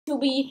to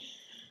be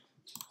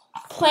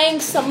playing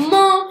some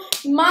more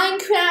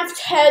Minecraft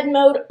head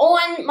mode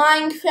on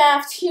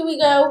Minecraft. Here we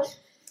go.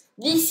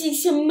 This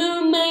is some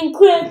more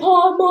Minecraft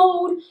hard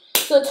mode.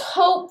 So let's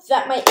hope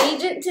that my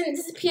agent didn't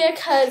disappear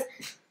because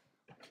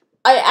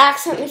I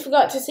accidentally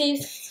forgot to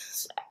save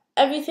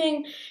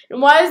everything.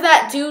 And why does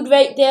that dude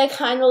right there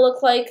kind of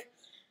look like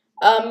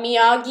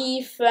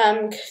Miyagi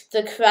from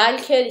the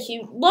Karate Kid?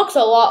 He looks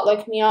a lot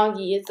like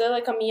Miyagi. Is there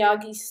like a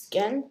Miyagi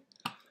skin?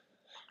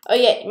 Oh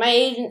yeah, my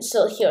agent's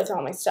still here with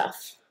all my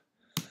stuff.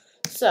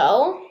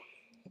 So,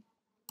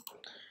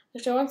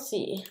 actually, let's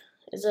see.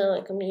 Is there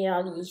like a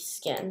Miyagi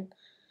skin?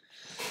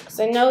 Because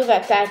I know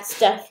that that's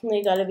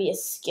definitely got to be a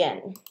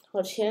skin.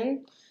 Hold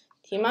in,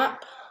 team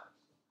up.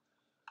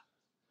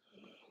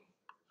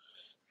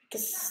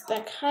 Because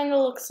that kind of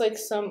looks like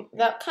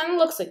that kind of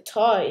looks like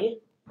Toy.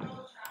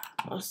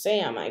 Or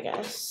Sam, I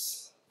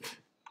guess.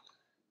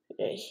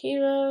 Okay,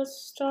 Heroes,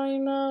 Story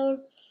Mode.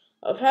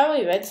 Oh,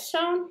 probably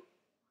Redstone?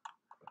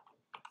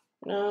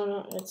 No,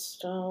 not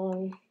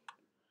Redstone.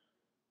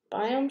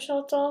 Biome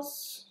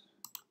Shelters.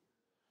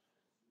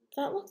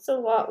 That looks a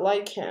lot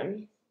like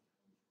him.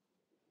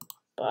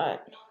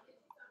 But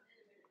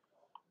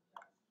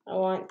I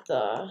want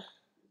the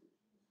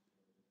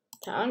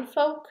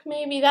Townfolk,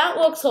 maybe? That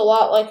looks a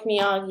lot like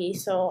Miyagi,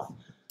 so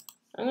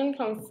I'm going to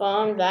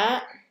confirm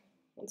that.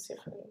 Let's see if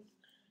I can.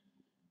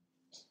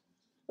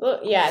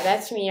 Look, yeah,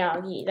 that's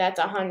Miyagi. That's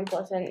 100%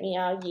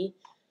 Miyagi.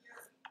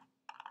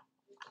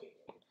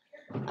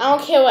 I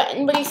don't care what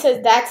anybody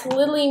says, that's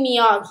literally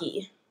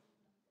Miyagi.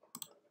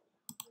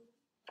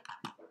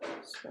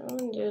 So what I'm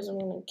going to do is I'm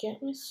going to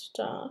get my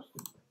stuff.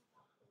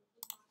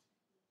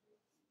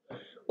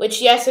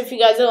 Which, yes, if you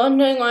guys are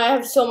wondering why I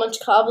have so much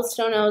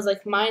cobblestone, I was,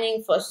 like,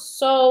 mining for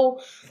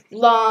so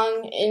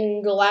long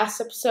in the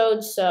last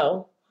episode,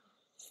 so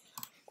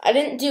I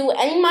didn't do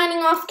any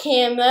mining off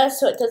camera,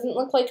 so it doesn't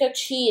look like I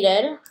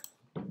cheated.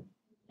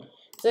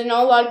 So I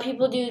know a lot of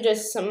people do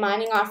just some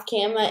mining off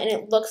camera, and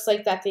it looks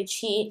like that they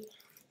cheat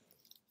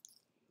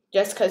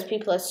just because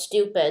people are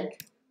stupid.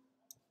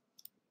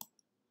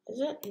 Is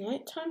it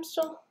nighttime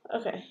still?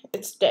 Okay,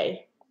 it's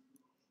day.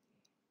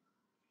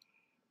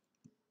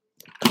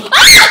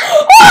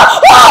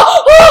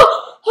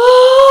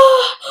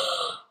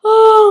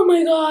 Oh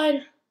my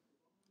god.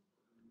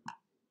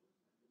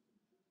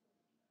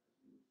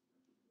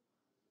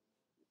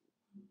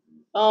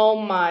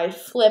 Oh my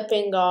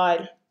flipping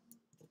god.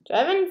 Do I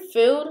have any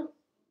food?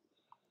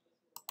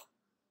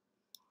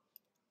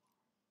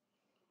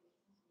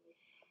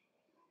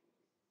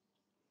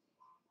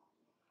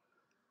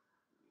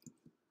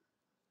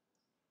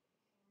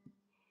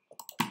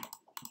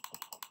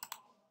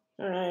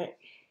 Alright.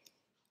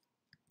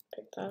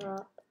 Pick that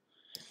up.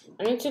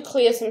 I need to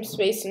clear some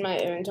space in my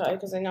inventory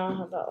because I know I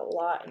have a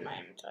lot in my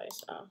inventory,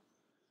 so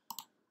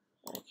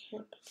I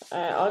can't.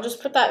 Alright, I'll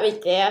just put that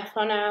right there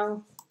for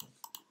now.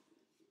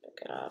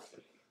 Pick it up.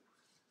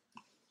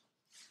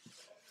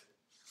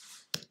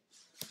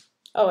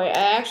 Oh wait,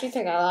 I actually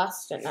think I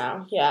lost it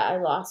now. Yeah, I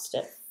lost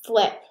it.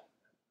 Flip.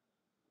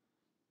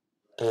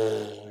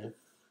 Do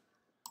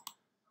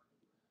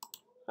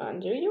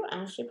you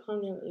actually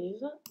permanently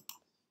use it?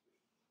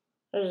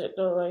 Or does it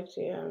go like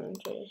the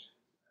inventory?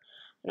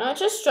 No, it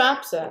just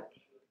drops it.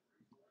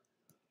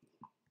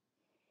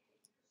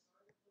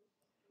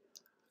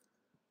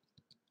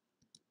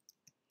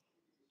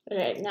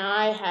 Okay, now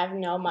I have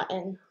no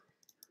mutton.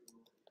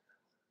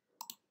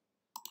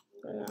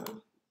 No.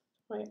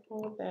 Wait,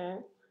 hold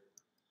that.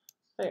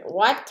 Wait,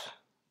 what?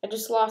 I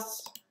just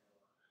lost.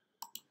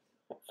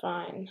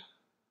 Fine.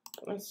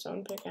 Put my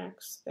stone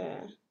pickaxe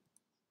there.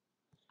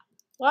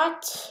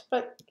 What?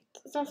 But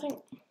there's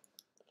nothing.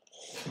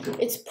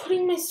 It's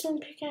putting my stone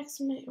pickaxe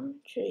in my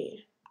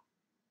inventory.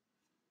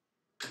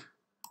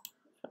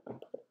 I'll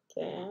put it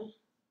there.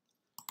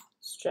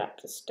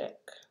 Strap the stick.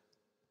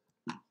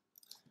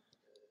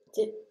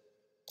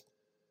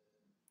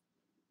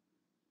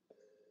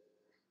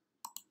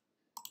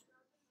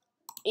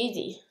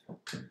 Easy.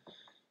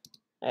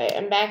 Alright,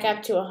 I'm back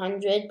up to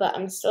 100, but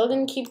I'm still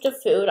going to keep the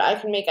food. I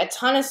can make a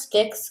ton of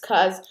sticks,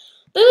 because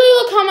literally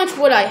look how much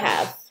wood I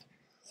have.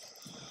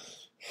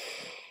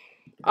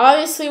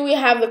 Obviously, we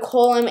have the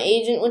column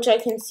agent, which I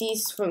can see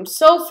from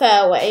so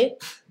far away.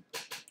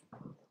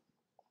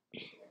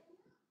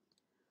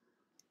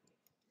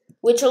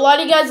 Which a lot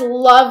of you guys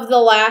love the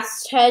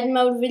last head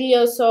mode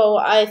video, so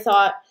I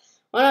thought,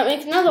 why not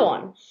make another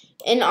one?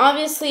 And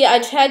obviously, I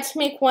tried to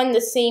make one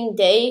the same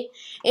day.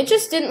 It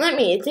just didn't let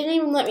me. It didn't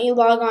even let me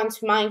log on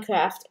to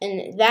Minecraft,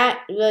 and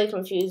that really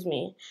confused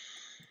me.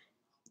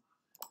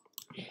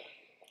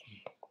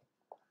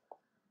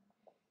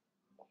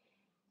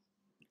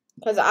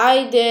 Because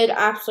I did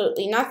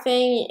absolutely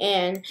nothing,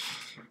 and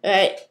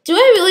do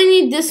I really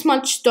need this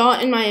much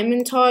dirt in my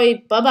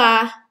inventory?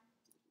 Bye-bye.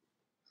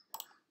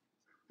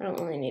 I don't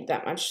really need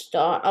that much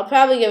dirt. I'll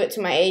probably give it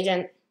to my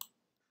agent.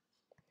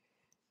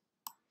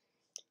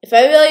 If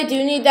I really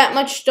do need that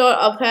much dirt,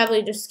 I'll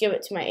probably just give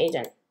it to my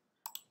agent.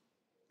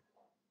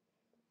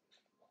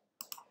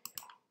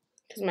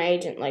 because my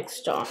agent likes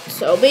Star.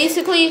 So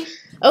basically,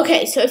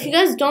 okay, so if you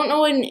guys don't know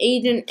what an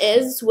agent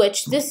is,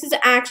 which this is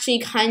actually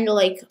kind of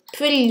like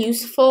pretty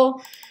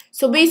useful.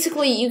 So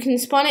basically, you can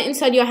spawn it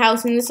inside your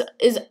house, and this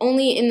is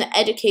only in the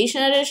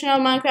education edition of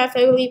Minecraft,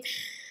 I believe.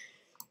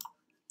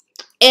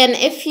 And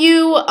if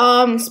you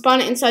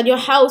spawn it inside your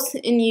house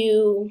and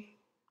you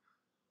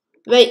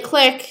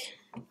right-click,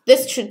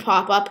 this should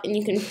pop up, and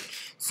you can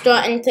store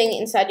anything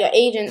inside your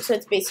agent, so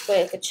it's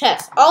basically like a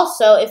chest.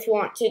 Also, if you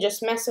want to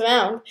just mess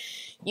around,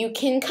 you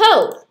can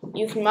code.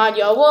 You can mod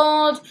your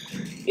world.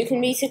 You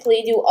can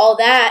basically do all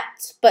that.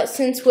 But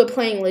since we're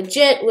playing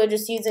legit, we're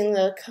just using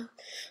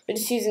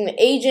the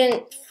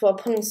agent for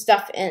putting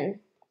stuff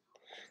in,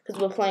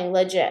 because we're playing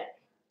legit.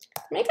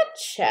 Make a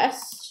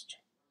chest.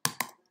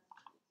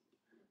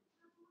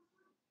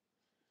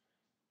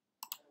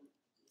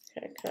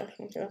 Okay,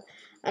 crafting table.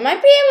 I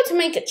might be able to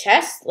make a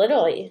chest,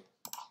 literally.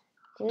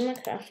 Give me my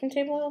crafting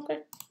table real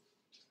quick.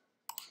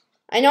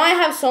 I know I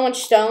have so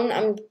much stone.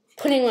 I'm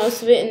putting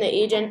most of it in the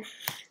agent.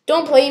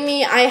 Don't blame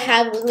me. I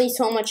have really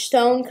so much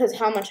stone because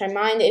how much I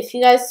mined. If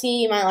you guys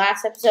see my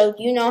last episode,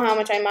 you know how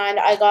much I mined.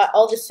 I got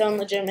all the stone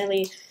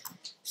legitimately.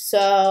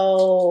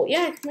 So,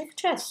 yeah, I can make a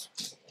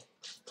chest.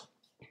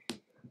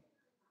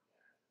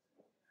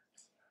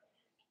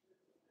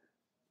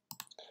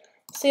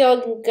 So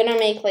I'm gonna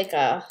make like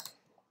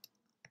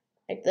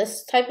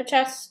this type of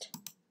chest.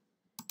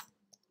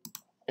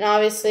 And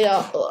obviously,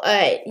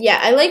 yeah,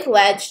 I like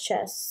ledge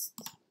chests.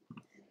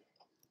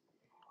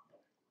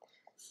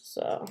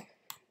 So.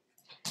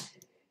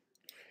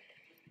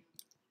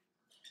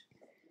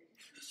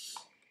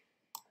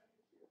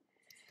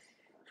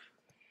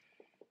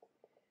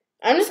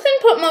 I'm just going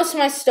to put most of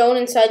my stone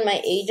inside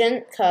my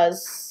agent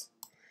because,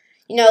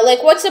 you know,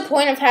 like, what's the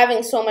point of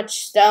having so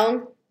much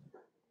stone?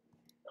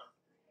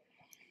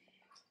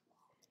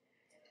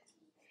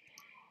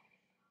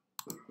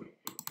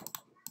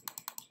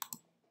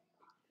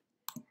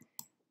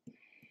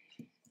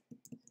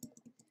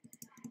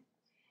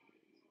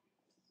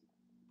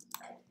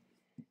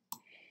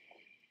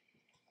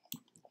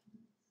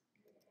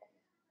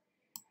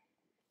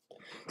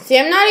 See,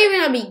 I'm not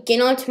even a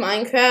beginner to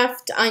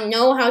Minecraft. I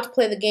know how to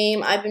play the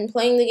game. I've been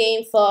playing the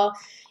game for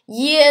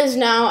years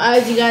now,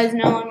 as you guys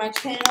know on my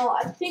channel.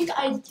 I think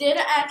I did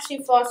actually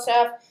first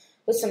off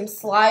with some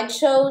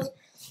slideshows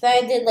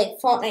that I did, like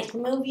Fortnite the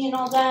movie and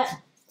all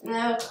that. And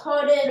I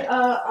recorded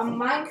a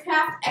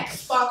Minecraft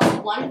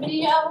Xbox One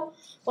video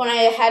when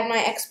I had my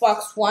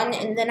Xbox One,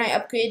 and then I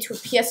upgraded to a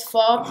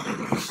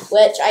PS4,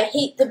 which I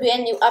hate the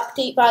brand new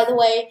update, by the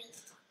way.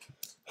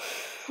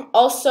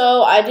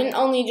 Also, I didn't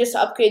only just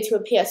upgrade to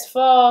a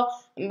PS4,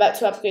 I'm about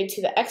to upgrade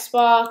to the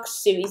Xbox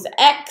Series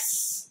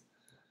X.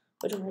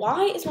 But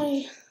why is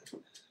my...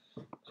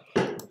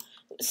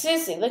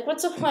 Seriously, like,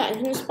 what's the point? I'm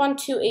going to spawn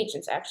 2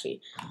 agents,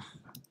 actually.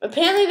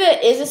 Apparently, there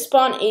is a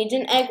spawn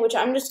agent egg, which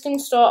I'm just going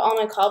to store all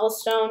my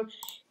cobblestone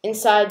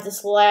inside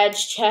this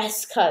large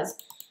chest, because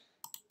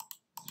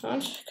how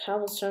much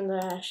cobblestone do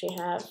I actually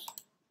have?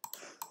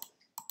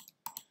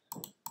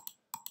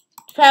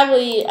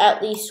 Probably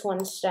at least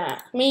 1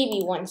 stack.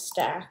 Maybe 1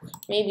 stack.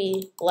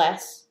 Maybe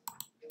less.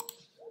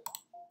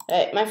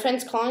 Alright, my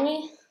friend's calling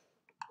me.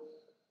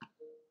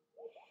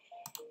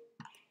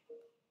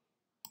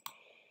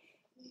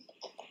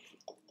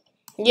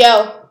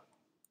 Yo.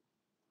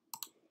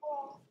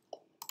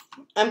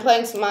 I'm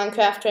playing some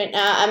Minecraft right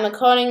now. I'm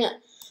recording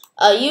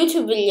a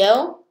YouTube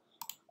video.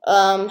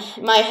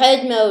 My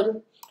head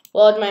mode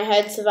world, my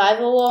head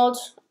survival world.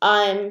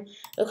 I'm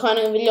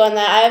recording a video on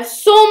that. I have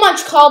so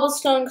much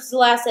cobblestone because the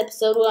last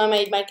episode where I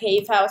made my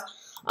cave house.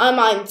 I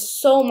mined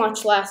so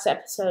much last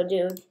episode,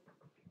 dude.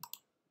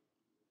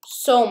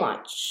 So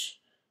much.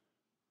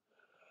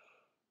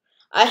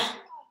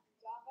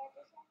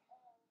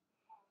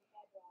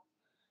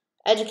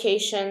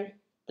 Education,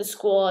 the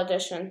school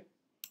edition.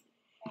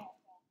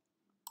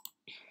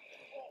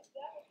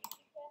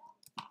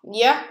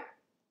 Yeah.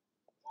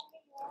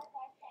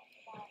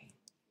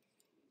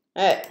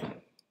 Alright.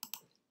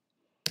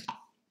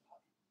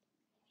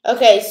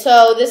 Okay,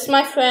 so this is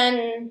my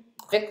friend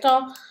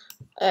Victor.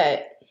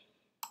 Alright.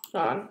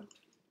 Hold on.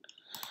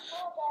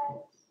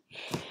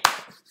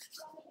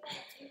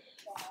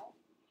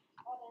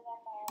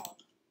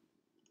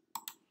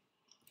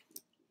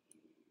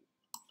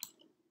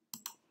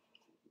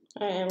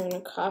 Alright, I'm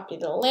gonna copy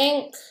the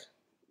link.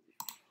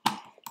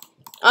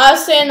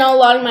 Honestly, I know a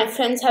lot of my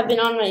friends have been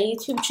on my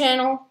YouTube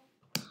channel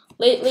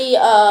lately.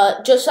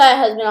 Josiah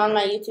has been on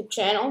my YouTube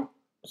channel,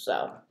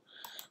 so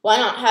why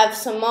not have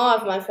some more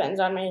of my friends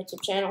on my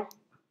YouTube channel?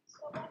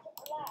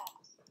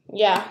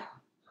 Yeah.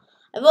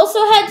 I've also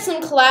had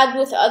some collab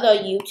with other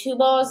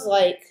YouTubers,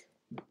 like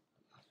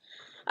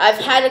I've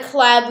had a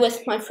collab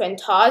with my friend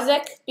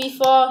Tarzik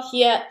before.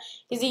 He's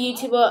a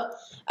YouTuber.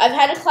 I've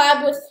had a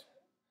collab with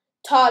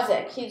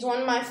Tarzik. He's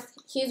one of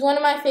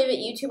my favorite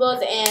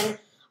YouTubers, and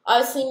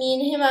obviously me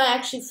and him are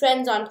actually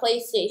friends on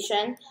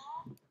PlayStation.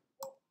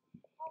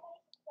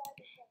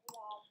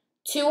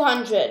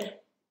 200.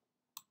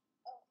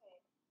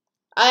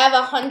 I have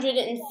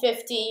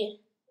 150.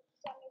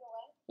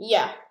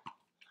 Yeah.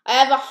 I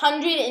have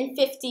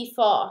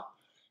 154.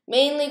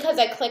 Mainly because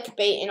I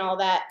clickbait and all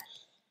that.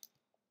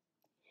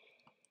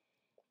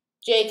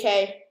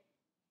 JK.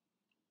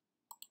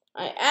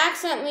 I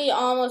accidentally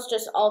almost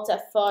just Alt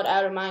F4'd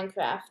out of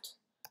Minecraft.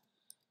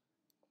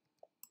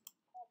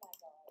 Oh my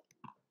god.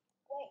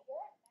 Wait,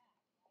 you're at Mac,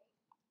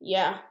 right?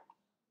 Yeah.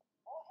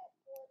 Alt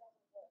F4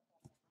 doesn't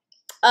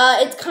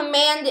work. It's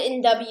Command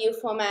and W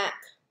for Mac.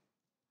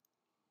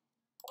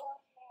 Or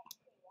Command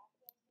 2. I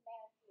think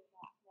Command 2,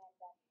 not Command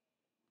W.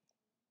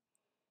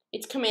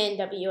 It's Command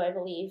W, I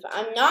believe.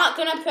 I'm not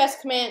gonna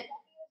press Command.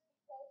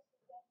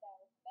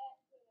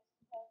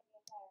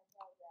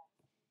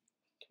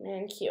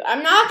 Command Q.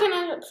 I'm not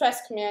gonna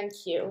press Command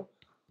Q.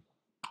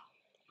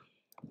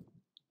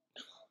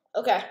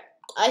 Okay.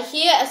 I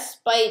hear a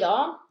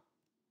spider.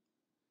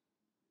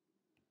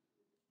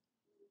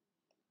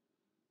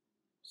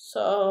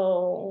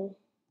 So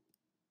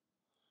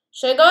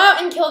should I go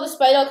out and kill the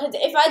spider? Because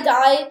if I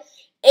die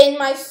in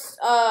my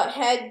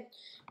head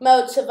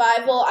mode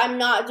survival, I'm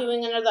not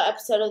doing another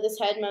episode of this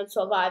head mode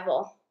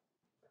survival.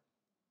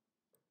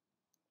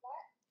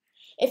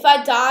 If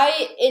I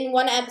die in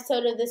one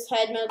episode of this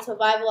head mode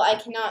survival, I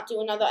cannot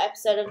do another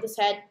episode of this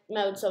head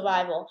mode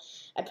survival.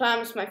 I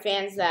promised my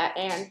fans that,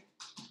 and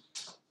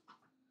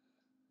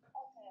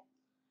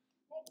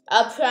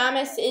a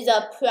promise is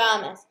a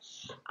promise.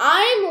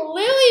 I'm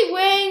literally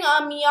wearing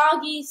a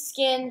Miyagi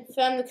skin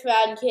from the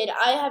Karate Kid.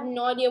 I have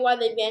no idea why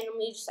they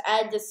randomly just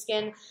added this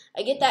skin.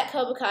 I get that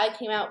Cobra Kai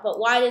came out, but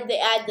why did they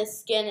add this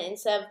skin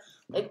instead of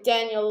like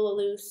Daniel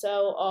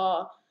LaRusso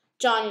or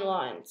Johnny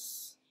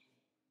Lawrence?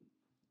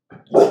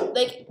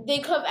 Like, they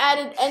could have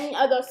added any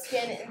other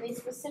skin, and they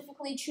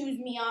specifically choose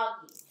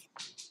Miyagi.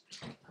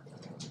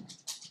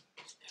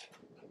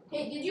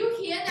 Hey, did you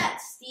hear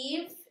that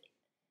Steve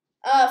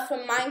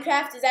from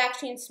Minecraft is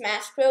actually in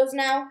Smash Bros.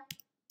 Now?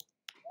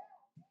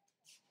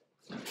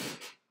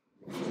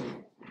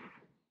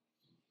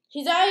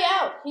 He's already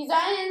out. He's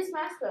already in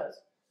Smash Bros.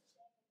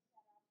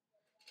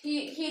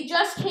 He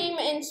just came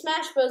in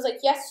Smash Bros.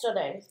 Like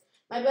yesterday.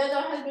 My brother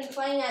has been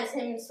playing as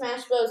him in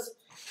Smash Bros.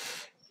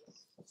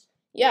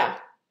 Yeah.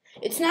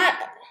 It's not...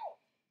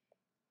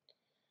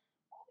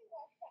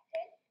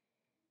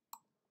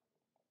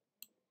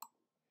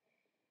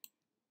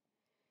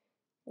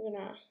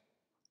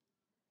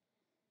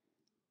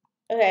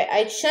 Okay,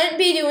 I shouldn't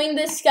be doing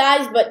this,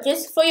 guys, but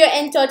just for your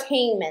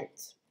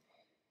entertainment.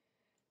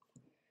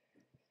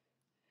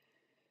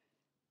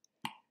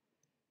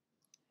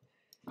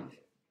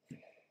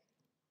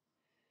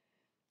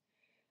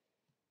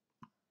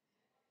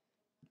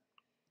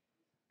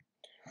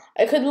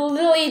 I could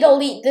literally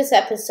delete this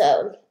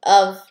episode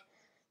of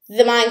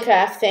the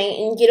Minecraft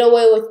thing and get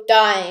away with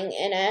dying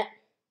in it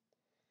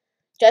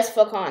just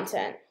for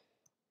content.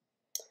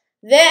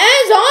 There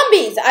are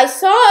zombies! I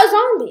saw a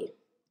zombie.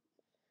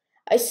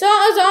 I saw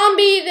a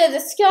zombie. There's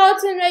a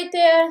skeleton right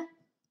there.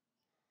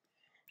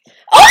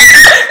 Oh!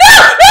 No!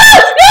 No!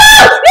 No!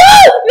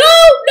 No!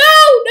 No!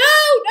 No!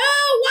 No!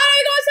 Why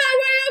did I go outside?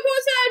 Why did I go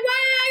outside? Why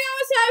did I go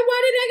outside? Why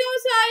did I go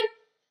outside?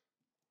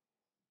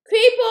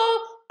 Creeper!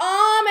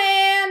 Oh,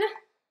 man.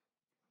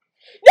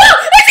 No!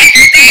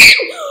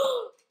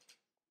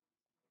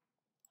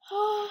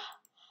 Oh,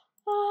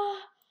 oh,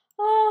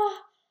 oh,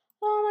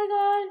 oh my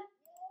god.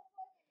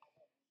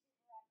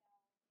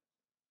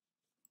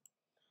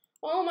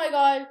 Oh my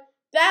god.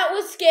 That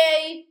was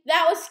scary.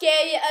 That was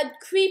scary. A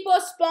creeper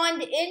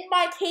spawned in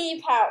my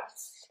cave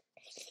house.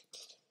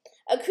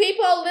 A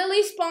creeper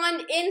literally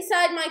spawned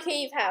inside my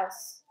cave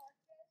house.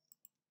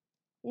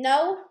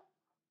 No?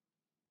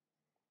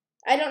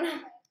 I don't know.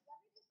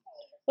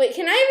 Wait,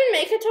 can I even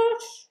make a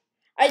torch?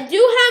 I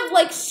do have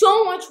like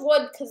so much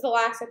wood because the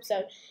last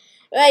episode.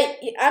 Right,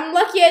 I'm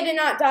lucky I did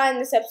not die in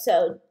this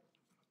episode.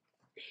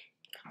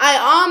 I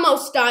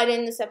almost died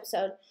in this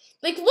episode.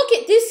 Like, look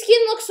at this skin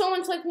looks so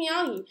much like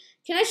Miyagi.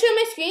 Can I show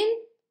my screen?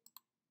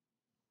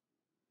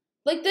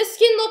 Like, this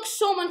skin looks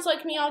so much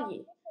like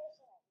Miyagi.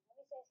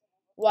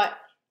 What?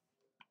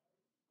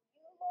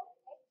 You look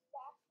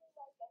exactly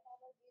like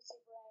another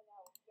YouTuber I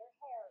know. Your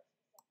hair,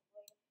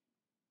 specifically.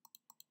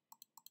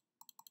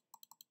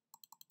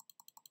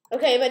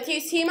 Okay, but do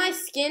you see my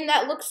skin?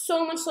 That looks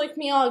so much like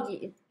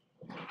Miyagi.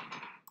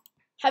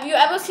 Have you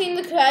ever seen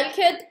the Karate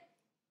Kid?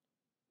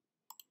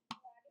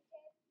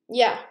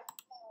 Yeah.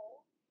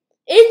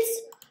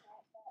 It's...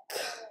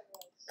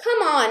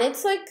 Come on,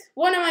 it's like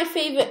one of my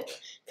favorite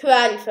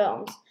karate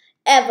films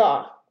ever.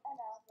 I'm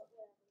watching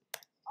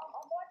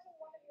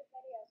one of your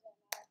videos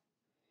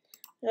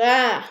right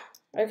now.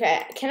 Yeah.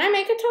 Okay, can I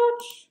make a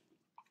torch?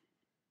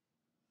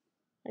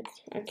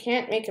 I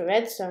can't make a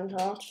redstone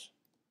torch.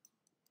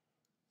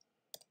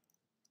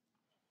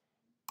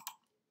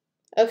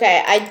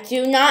 Okay, I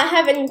do not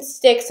have any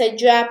sticks. I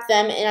dropped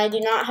them, and I do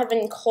not have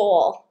any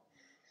coal.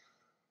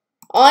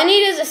 All I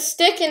need is a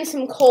stick and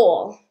some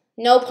coal.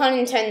 No pun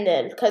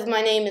intended, because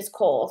my name is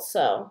Cole,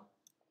 so.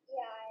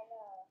 Yeah, I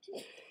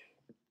know.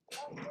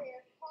 Also,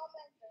 your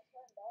comments are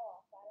turned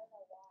off. I don't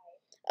know why.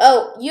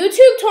 Oh,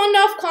 YouTube turned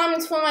off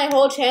comments for my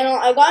whole channel.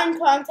 I got in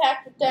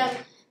contact with them.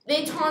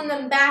 They turned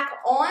them back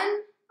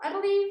on, I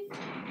believe.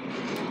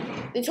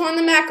 They turn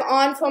the Mac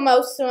on for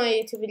most of my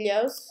YouTube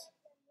videos.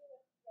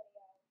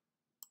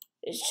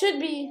 It should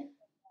be.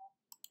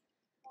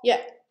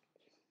 Yeah.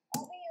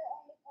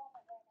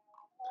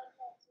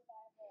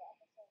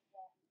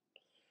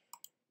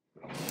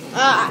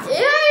 It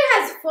only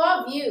has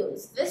 4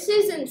 views. This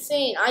is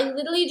insane. I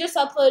literally just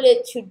uploaded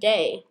it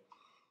today.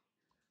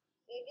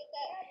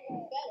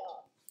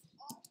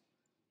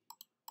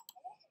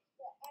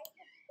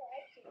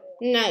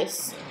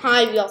 Nice.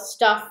 Hi, real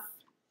stuff.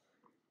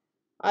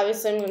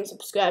 Obviously, I'm going to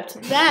subscribe to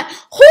that.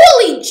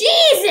 Holy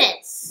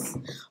Jesus!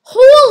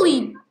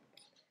 Holy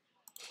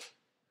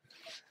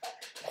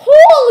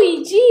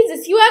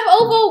Jesus! You have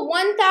over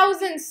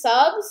 1,000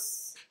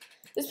 subs?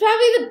 It's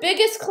probably the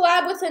biggest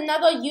collab with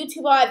another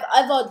YouTuber I've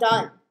ever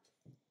done.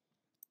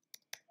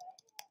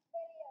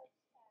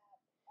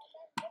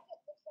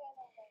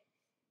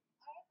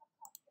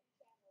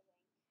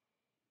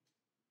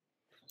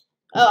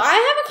 Oh, I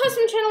have a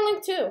custom channel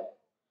link too.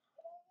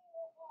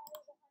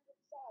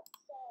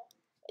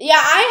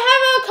 Yeah, I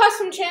have a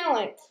custom channel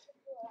link.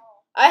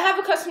 I have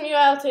a custom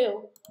URL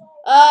too.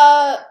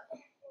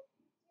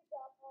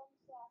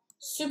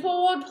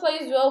 Superworld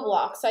plays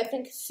Roblox. I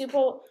think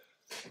Superworld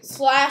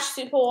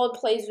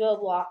plays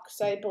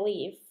Roblox, I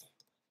believe.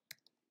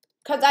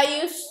 Cause I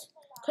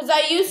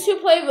used to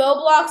play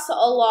Roblox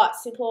a lot.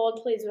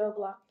 Superworld plays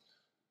Roblox.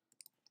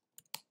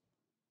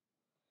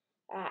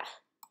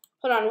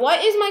 Hold on.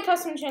 What is my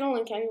custom channel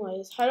link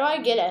anyways? How do I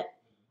get it?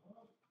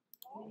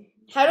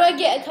 How do I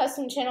get a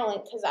custom channel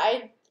link? Cause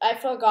I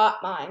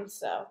forgot mine,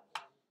 so.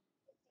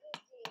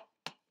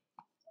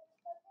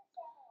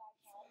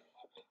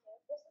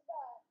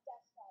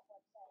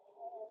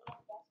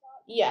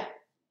 Yeah.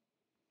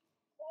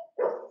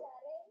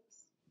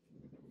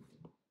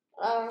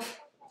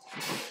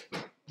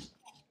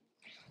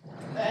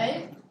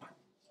 Right.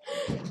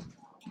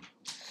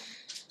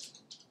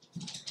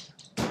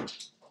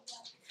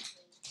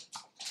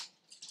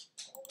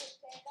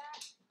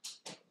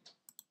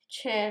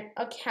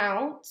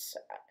 Account.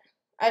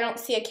 I don't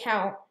see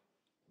account.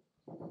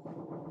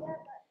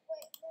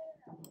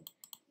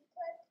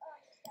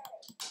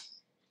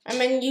 I'm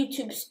in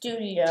YouTube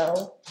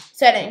Studio.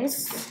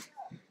 Settings.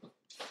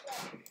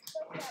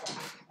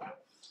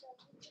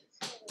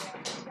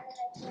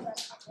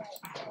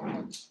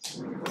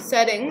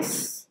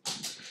 Settings.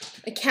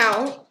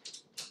 Account.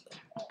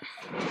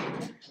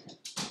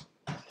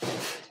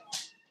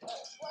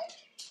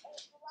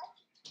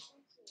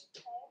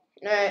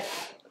 Alright.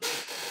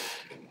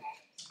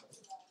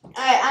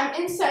 Alright, I'm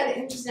in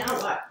settings.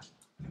 Now what?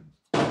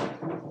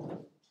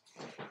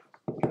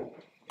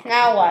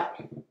 Now what?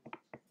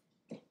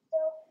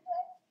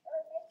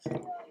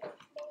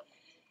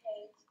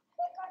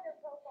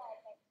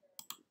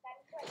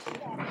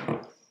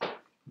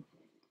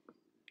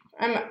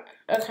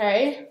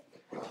 Okay.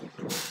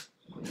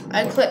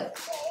 I click.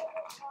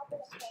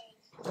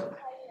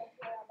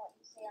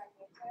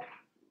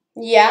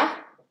 Yeah.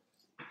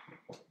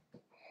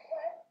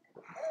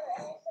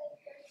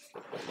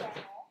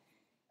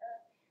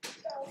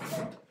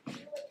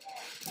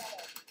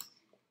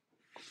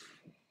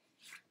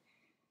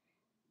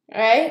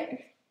 Alright.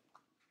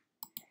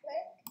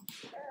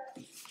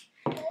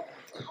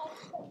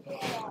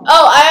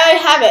 Oh, I already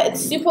have it.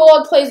 It's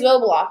Superworld Plays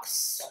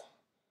Roblox.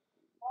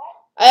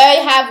 I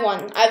already have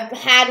one. I've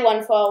had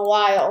one for a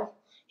while.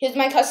 Here's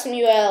my custom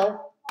URL.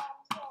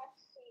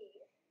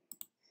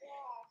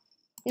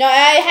 No,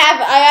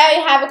 I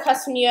already have a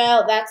custom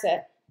URL. That's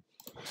it.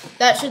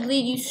 That should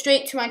lead you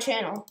straight to my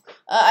channel.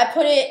 I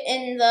put it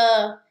in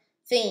the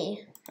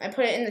thingy. I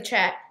put it in the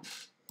chat.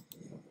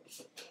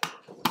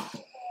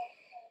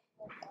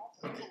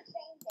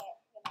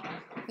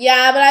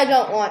 Yeah, but I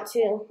don't want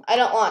to. I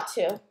don't want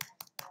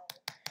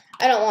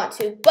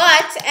to.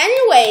 But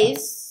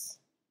anyways,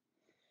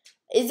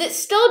 is it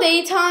still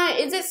daytime?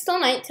 Is it still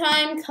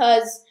nighttime?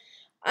 Because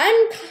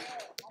I'm...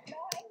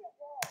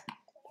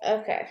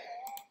 Okay.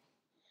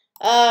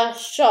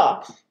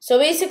 Sure. So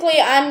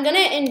basically, I'm going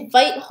to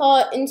invite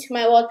her into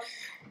my world.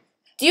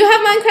 Do you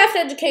have Minecraft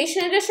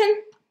Education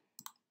Edition?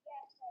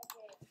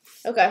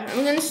 Okay,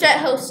 I'm going to start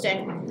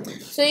hosting.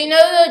 So you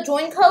know the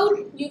join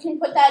code? You can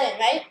put that in,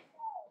 right?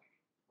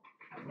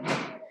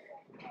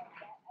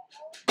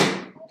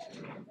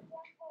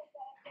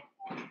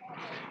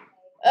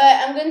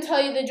 I'm going to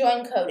tell you the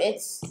join code.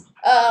 It's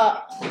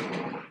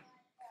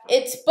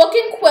Book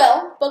and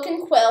Quill.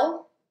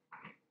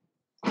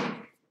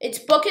 It's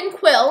Book and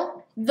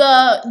Quill.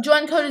 The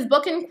join code is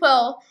Book and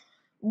Quill.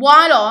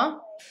 Water.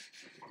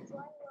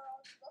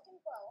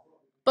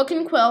 Book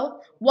and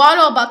Quill.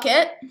 Water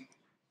bucket.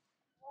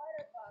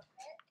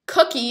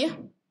 Cookie.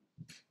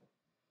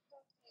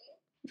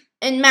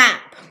 And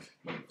map.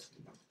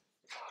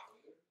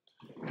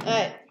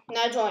 Alright,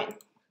 now join.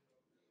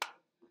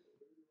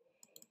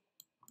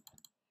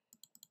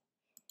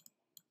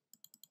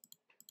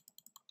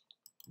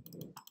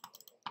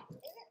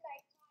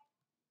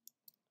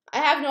 I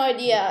have no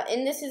idea,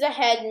 and this is a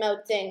head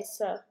mode thing,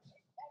 so.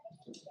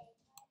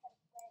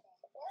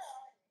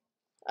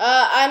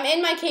 I'm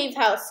in my cave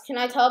house. Can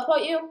I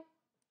teleport you?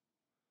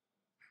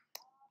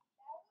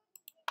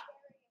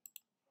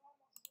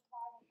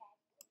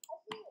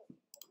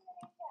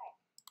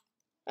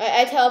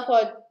 I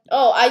teleport.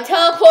 Oh, I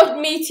teleport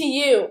me to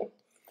you.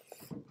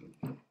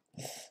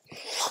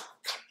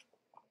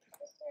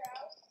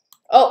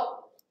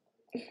 Oh,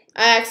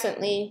 I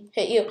accidentally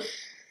hit you.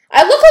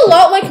 I look a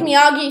lot like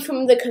Miyagi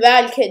from the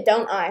Karate Kid,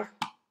 don't I?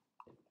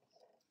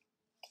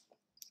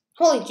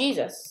 Holy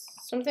Jesus,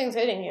 something's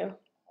hitting you.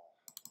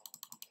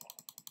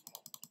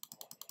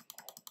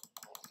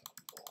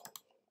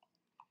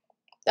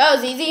 That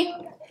was easy.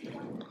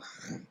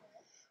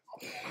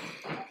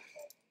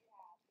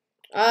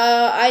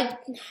 I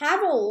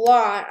have a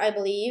lot, I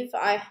believe.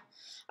 I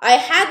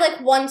had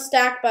like 1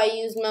 stack, but I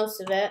used most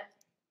of it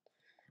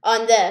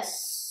on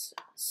this.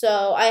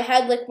 So I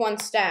had like 1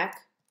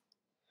 stack.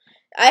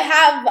 I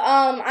have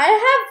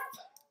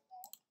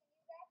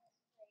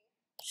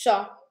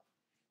sure.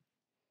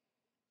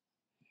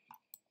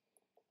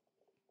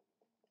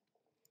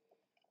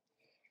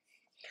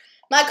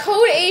 My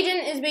code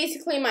agent is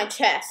basically my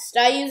chest.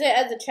 I use it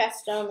as a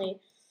chest only.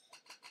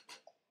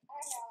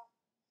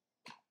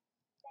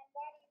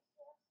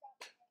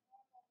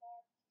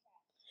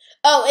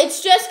 Oh,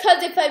 it's just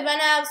because if I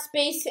run out of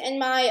space in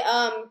my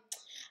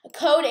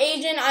code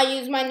agent, I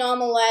use my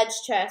normal edge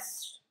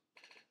chest.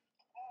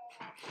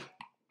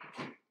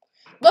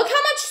 Look how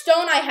much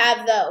stone I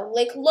have, though.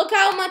 Like, look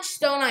how much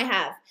stone I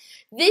have.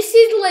 This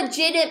is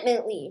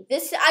legitimately.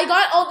 I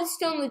got all the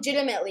stone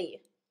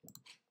legitimately.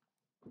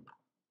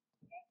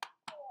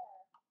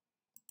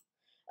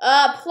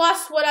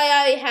 Plus what I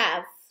already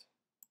have.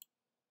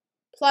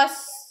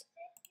 Plus.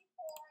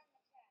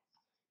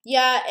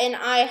 Yeah, and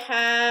I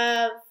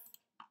have.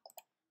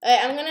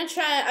 I'm gonna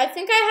try. I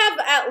think I have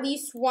at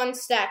least 1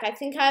 stack. I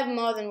think I have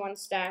more than 1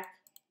 stack.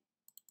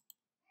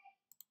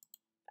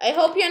 I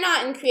hope you're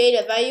not in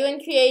creative. Are you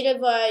in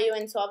creative or are you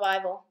in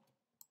survival?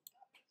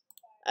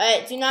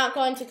 Alright, do not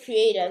go into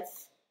creative.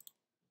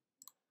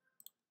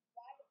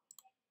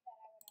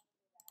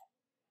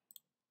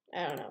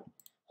 I don't know.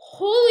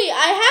 Holy,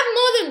 I have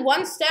more than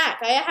 1 stack.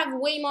 I have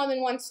way more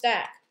than 1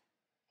 stack.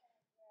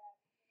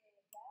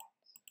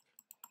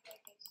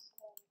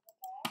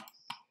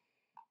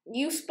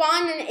 You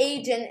spawned an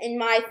agent in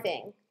my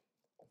thing.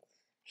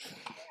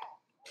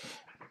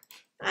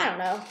 I don't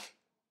know.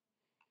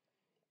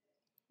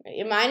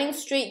 You're mining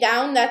straight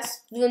down?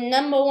 That's the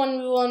 #1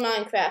 rule in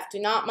Minecraft. Do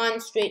not mine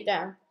straight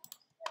down.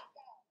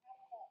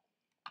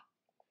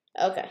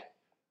 Okay.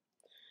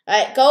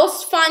 Alright, go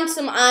find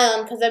some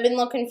iron, because I've been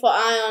looking for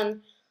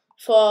iron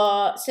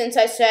since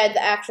I started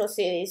the actual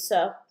series,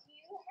 so.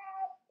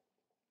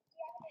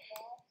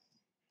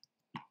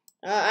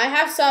 I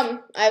have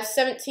some. I have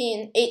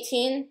 17,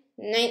 18,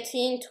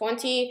 19,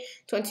 20,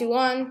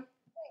 21.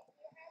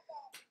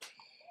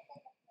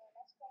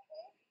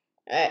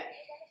 Alright.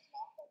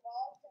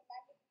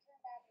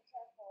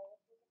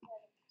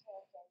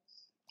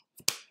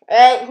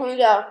 Alright, here we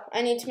go.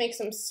 I need to make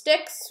some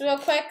sticks real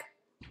quick.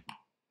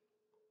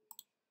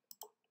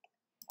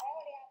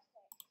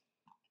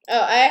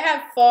 Oh, I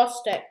have 4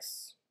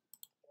 sticks.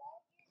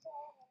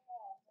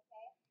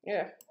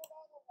 Yeah.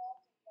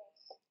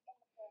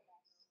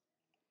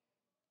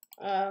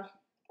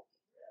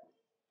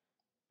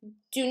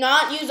 Do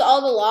not use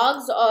all the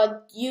logs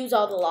or use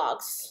all the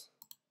logs.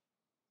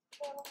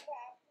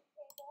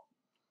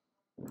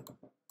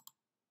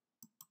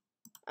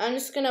 I'm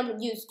just gonna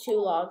use 2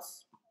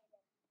 logs.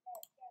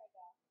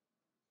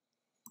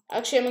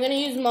 Actually, I'm gonna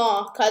use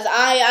more because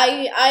I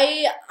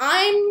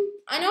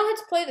know how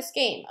to play this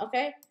game.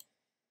 Okay.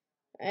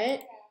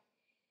 Alright.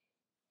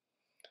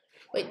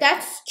 Wait,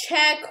 that's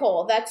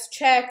charcoal. That's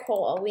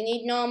charcoal. We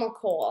need normal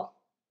coal.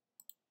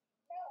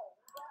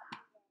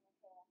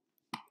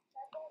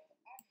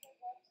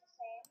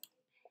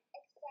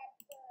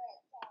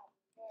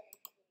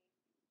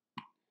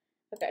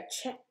 Okay.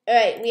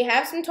 Alright, we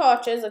have some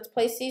torches. Let's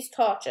place these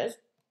torches.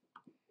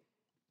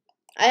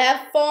 I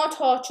have 4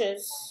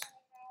 torches.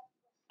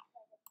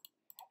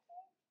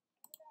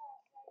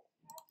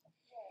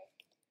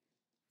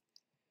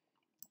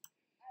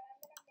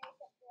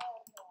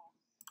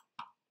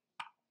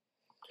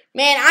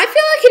 Man, I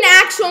feel like an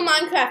actual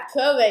Minecraft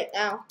pro right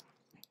now.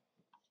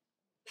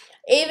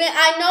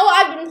 I know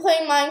I've been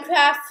playing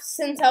Minecraft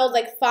since I was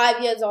like 5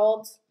 years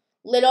old.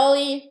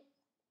 Literally.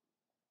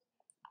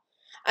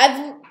 I've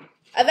been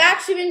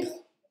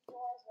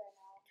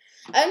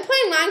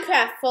playing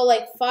Minecraft for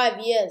like 5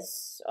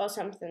 years or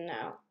something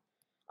now.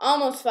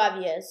 Almost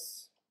 5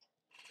 years.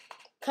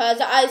 Cause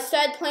I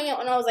started playing it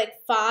when I was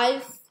like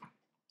 5.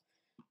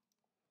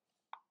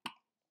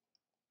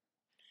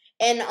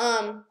 And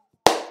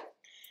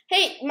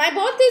hey, my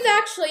birthday's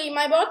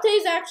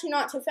actually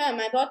not too fair.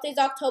 My birthday's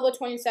October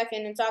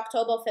 22nd. It's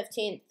October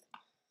 15th.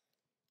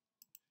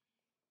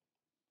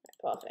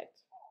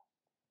 Perfect.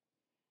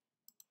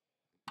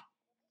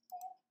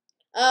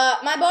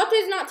 My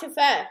birthday's not too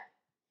fair.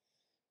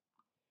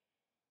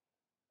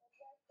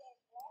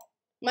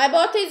 My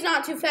birthday's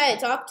not too fair.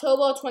 It's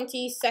October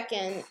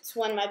 22nd. It's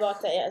when my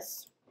birthday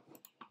is.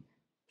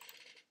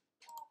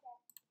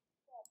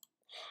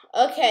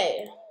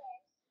 Okay.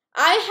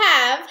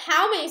 I have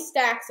how many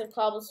stacks of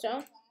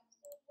cobblestone?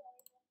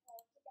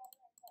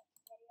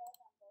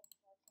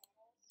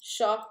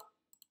 Sure.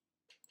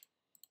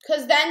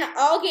 Because then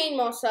I'll gain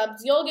more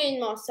subs. You'll gain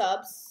more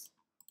subs.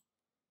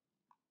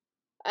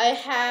 I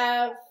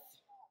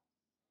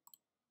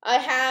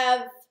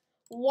have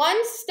 1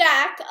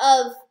 stack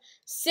of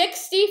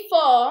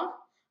 64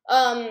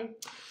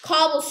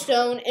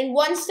 cobblestone and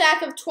 1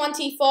 stack of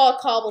 24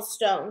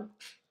 cobblestone.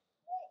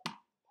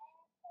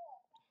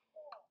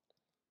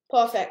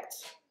 Perfect.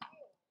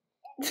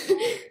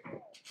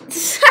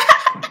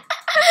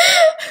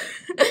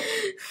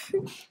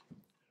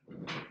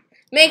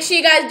 Make sure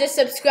you guys just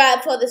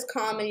subscribe for this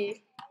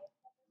comedy.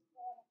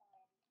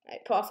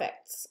 Alright,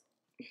 perfect.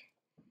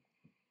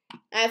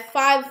 I have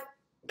 5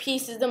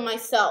 pieces of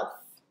myself.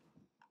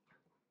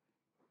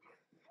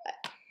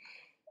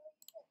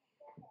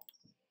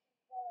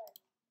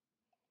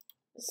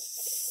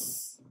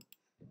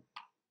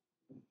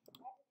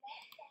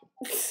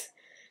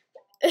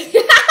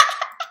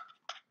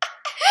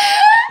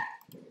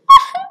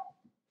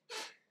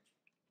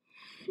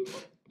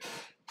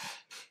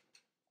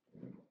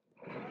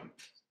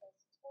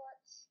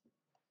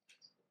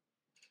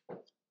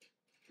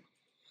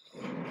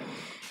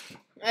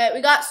 Alright,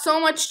 we got so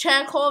much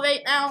charcoal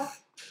right now.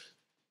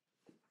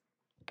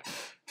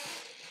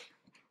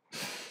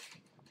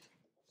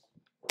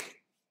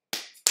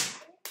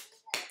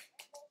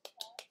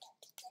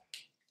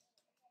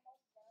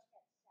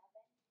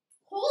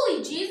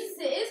 Holy Jesus,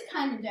 it is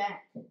kind of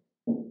dark.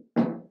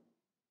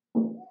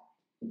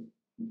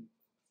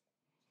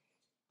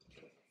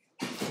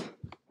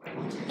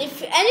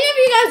 If any of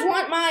you guys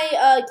want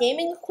my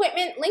gaming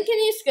equipment, link in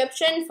the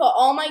description for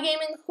all my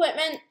gaming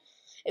equipment.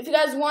 If you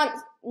guys want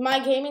my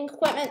gaming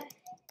equipment,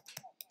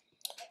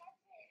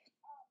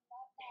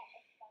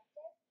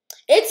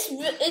 it's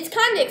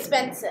kind of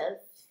expensive,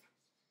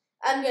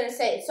 I'm gonna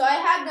say. So I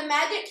have the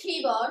magic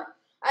keyboard.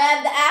 I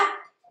have the app.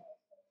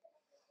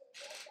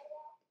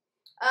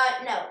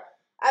 No.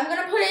 I'm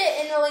gonna put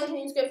it in the link in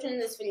the description in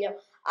this video.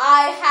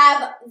 I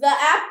have the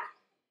app.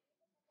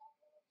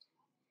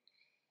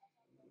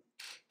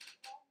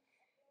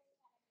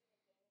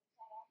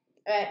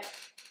 Alright.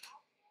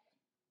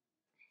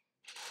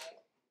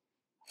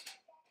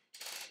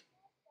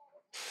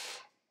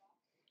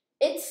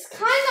 It's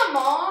kind of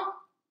more.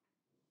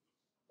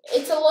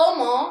 It's a little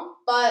more,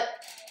 but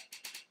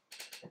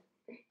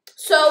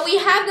so we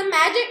have the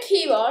magic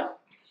keyboard.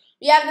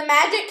 We have the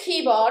magic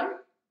keyboard.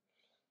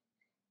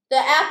 The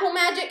Apple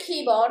Magic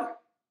Keyboard.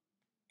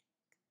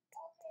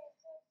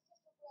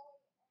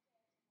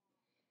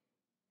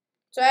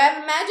 So I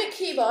have a magic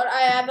keyboard.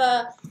 I have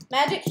a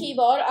magic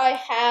keyboard. I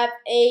have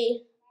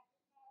a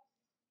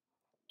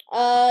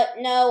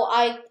no,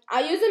 I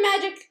use a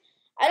magic.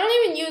 I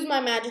don't even use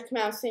my magic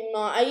mouse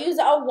anymore. I use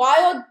a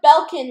wild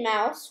Belkin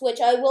mouse, which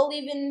I will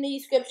leave in the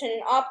description,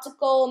 an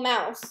optical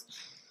mouse,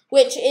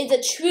 which is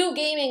a true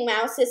gaming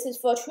mouse. This is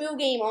for true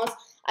gamers.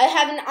 I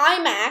have an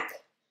iMac,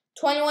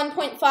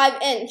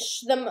 21.5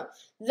 inch.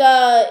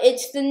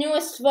 It's the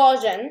newest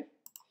version.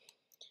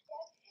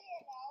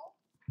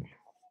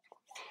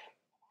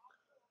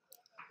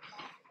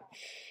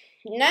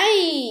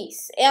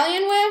 Nice.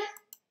 Alienware?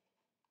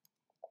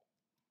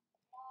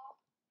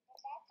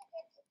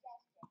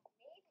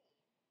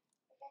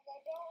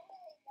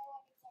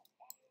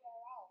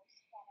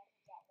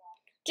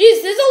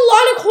 Jeez, there's a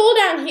lot of coal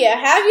down here.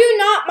 Have you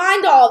not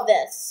mined all of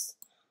this?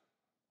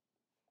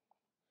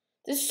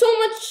 There's so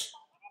much.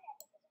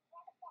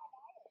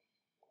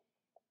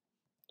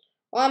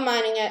 Well, I'm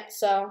mining it,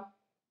 so.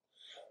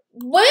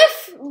 What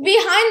if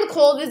behind the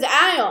coal is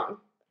iron?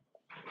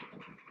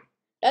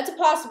 That's a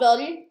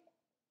possibility.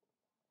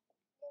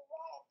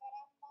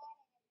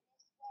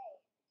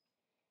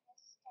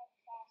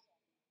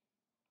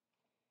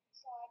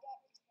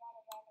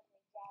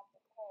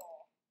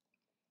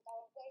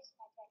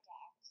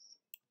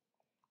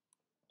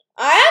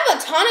 I have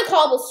a ton of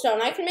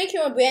cobblestone. I can make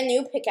you a brand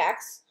new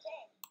pickaxe.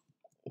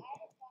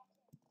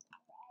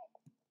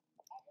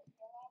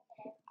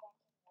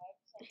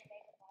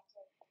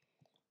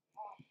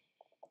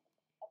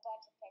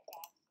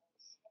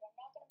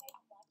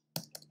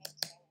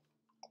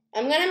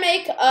 I'm gonna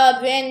make a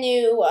brand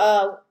new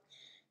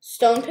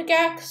stone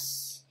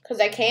pickaxe because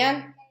I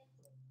can.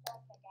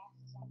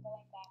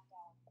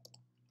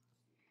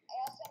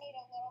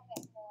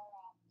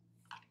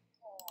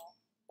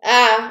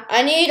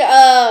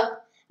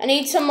 I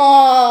need some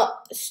more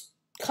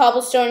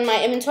cobblestone in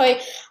my inventory.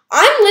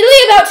 I'm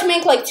literally about to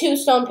make like 2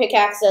 stone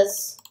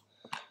pickaxes.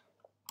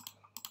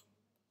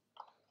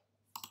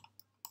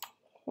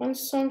 1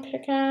 stone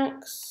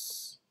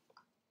pickaxe.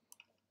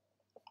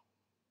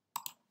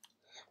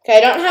 Okay,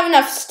 I don't have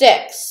enough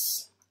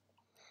sticks.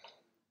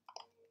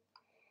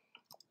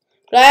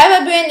 But I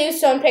have a brand new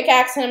stone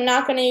pickaxe and I'm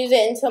not going to use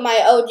it until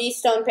my OG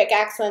stone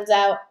pickaxe runs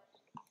out.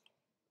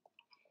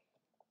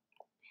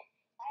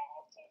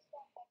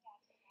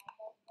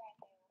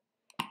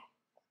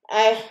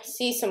 I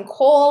see some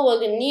coal. We're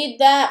going to need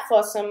that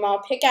for some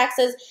more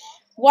pickaxes.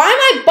 Why am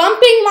I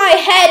bumping my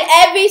head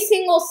every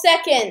single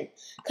second?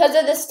 Because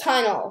of this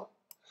tunnel.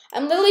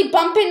 I'm literally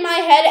bumping my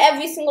head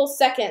every single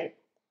second.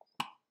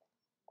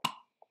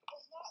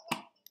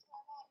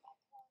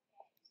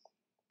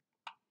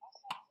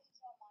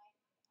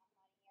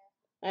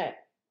 Alright.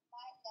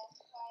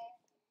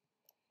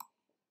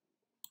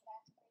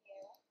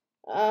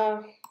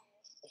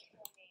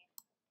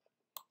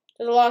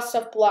 There's a lot of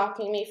stuff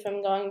blocking me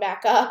from going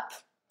back up.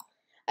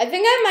 I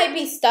think I might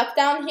be stuck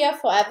down here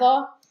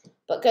forever,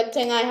 but good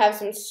thing I have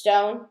some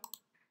stone.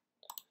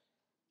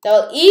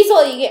 They'll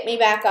easily get me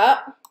back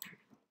up.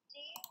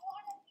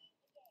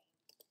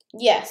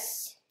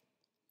 Yes.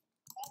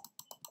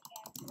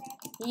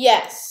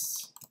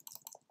 Yes.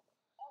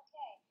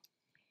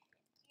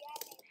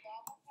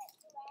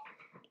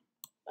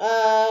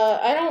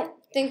 I don't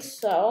think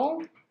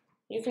so.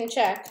 You can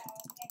check.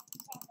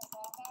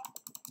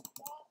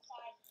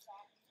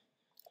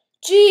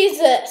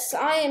 Jesus,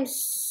 I am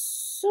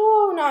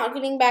so not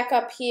getting back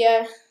up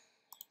here.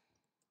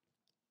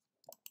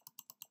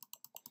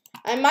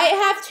 I might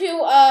have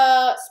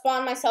to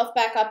spawn myself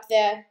back up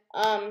there.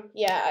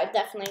 Yeah, I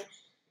definitely.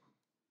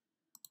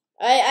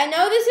 I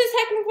know this is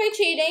technically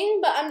cheating,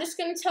 but I'm just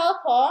gonna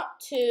teleport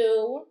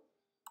to.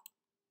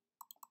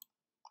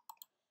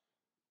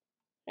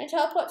 Can I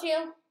teleport to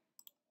you?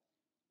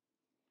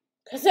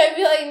 Because I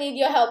really need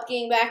your help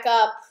getting back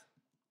up.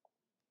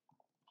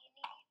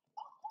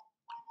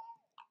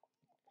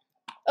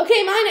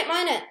 Okay, mine it,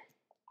 mine it.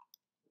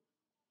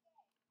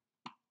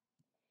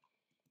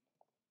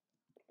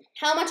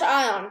 How much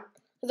iron?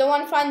 Because I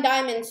want to find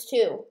diamonds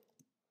too.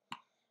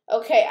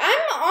 Okay,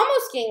 I'm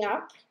almost getting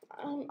up.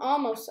 I'm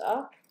almost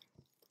up.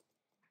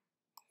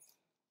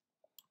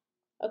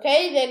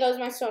 Okay, there goes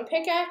my stone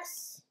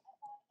pickaxe.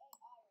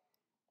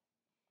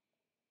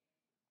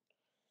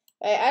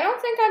 Wait, I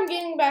don't think I'm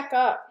getting back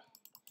up.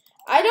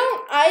 I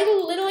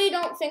literally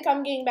don't think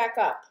I'm getting back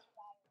up.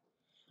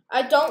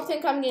 I don't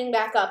think I'm getting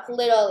back up,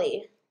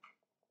 literally.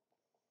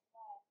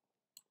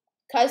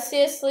 Because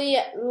seriously,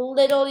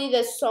 literally,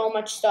 there's so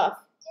much stuff.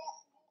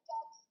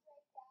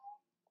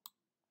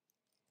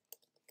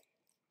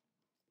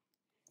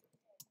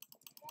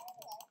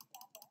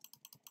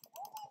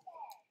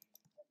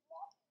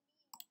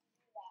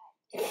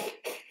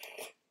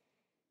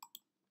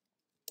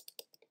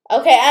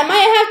 Okay, I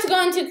might have to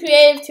go into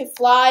creative to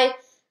fly,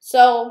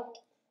 so,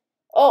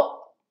 oh.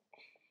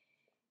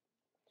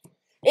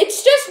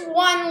 It's just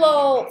one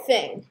little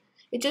thing.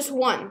 It's just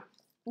one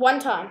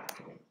time.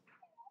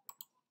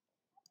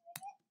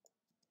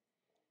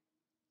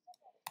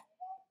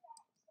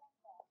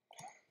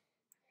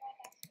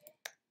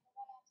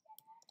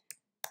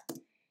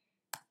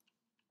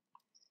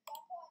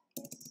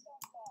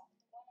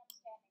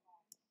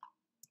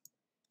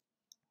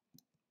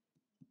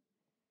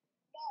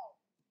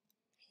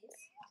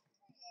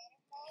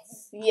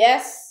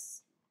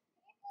 Yes.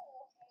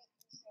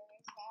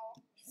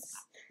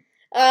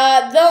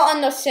 They'll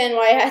understand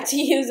why I had to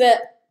use it.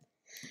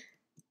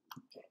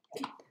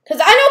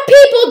 Because I know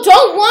people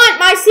don't want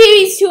my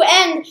series to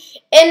end.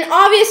 And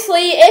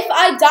obviously, if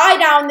I die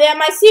down there,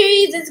 my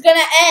series is going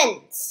to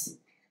end.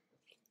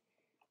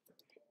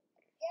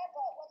 Yeah,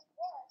 but what's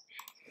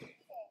worse,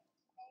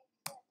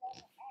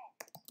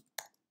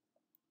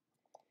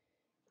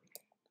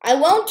 I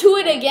won't do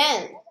it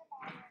again.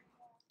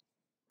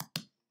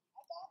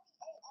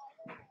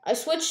 I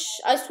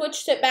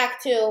switched it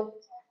back to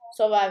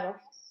survival.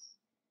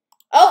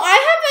 Oh, I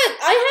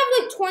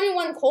have like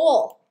 21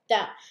 coal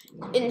down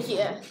in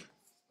here.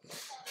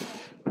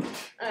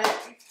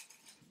 Alright.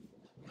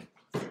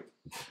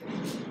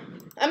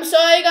 I'm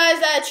sorry guys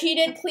that I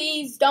cheated.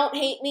 Please don't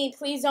hate me.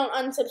 Please don't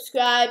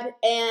unsubscribe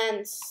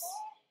and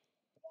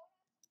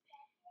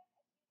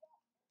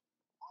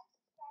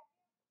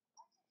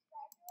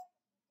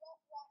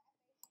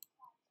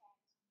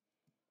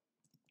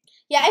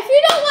yeah, if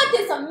you don't want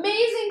this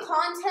amazing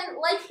content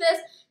like this,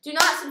 do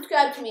not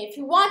subscribe to me. If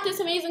you want this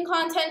amazing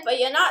content but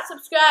you're not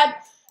subscribed,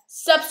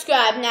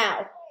 subscribe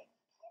now.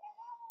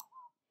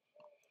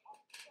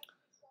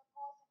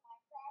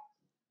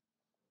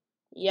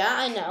 Yeah,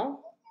 I know.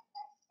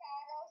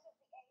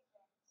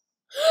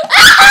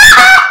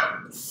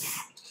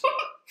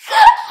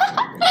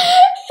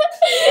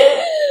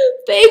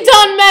 They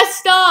done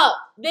messed up.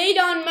 They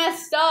done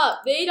messed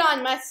up. They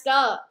done messed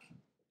up.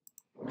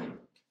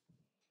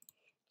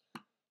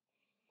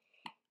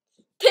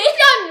 They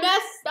done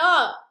messed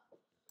up.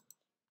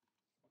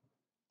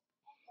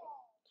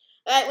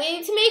 Alright, we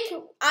need to make,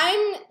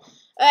 I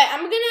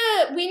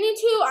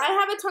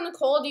have a ton of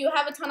coal. Do you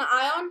have a ton of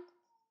iron?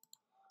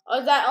 Or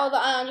is that all the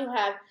iron you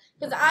have?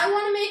 Because I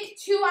want to make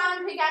 2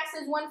 iron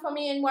pickaxes, one for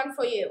me and one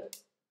for you.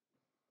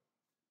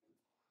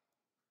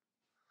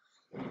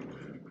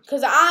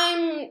 Because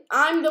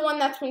I'm the one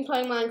that's been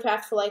playing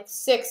Minecraft for like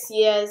 6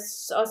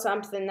 years or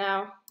something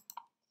now.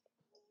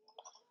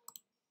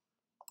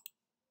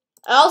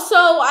 Also,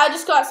 I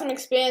just got some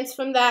experience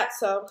from that,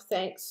 so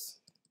thanks.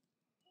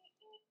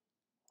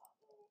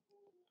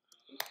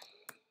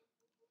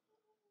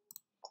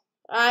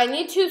 I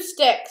need 2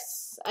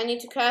 sticks. I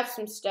need to craft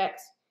some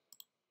sticks.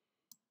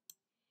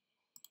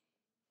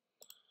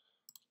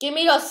 Give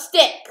me your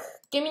stick.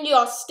 Give me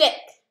your stick.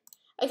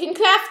 I can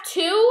craft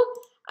 2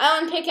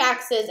 iron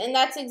pickaxes, and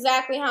that's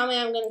exactly how many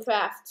I'm gonna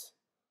craft.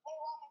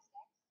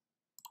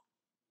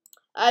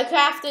 I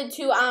crafted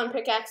 2 iron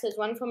pickaxes,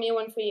 1 for me,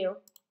 1 for you.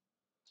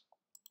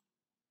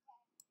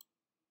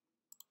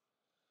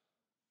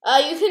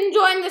 You can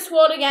join this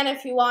world again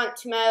if you want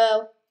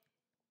tomorrow.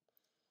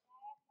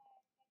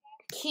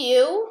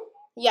 Q.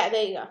 Yeah,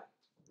 there you go.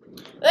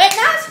 Alright,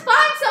 now let's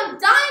find some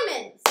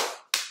diamonds.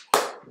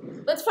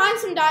 Let's find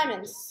some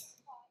diamonds.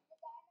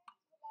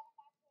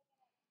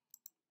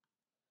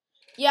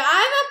 Yeah,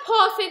 I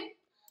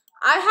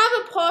have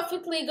a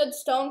perfectly good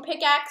stone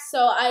pickaxe,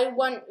 so I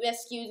won't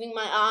risk using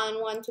my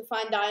iron one to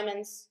find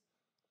diamonds.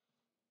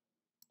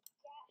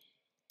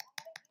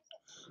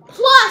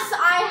 Plus,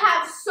 I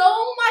have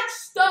so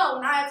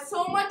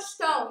much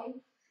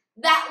stone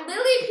that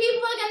literally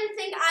people are going to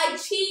think I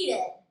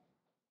cheated.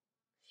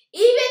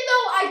 Even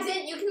though I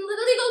didn't, you can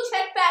literally go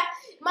check back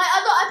my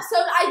other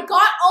episode. I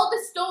got all the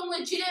stone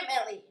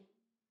legitimately.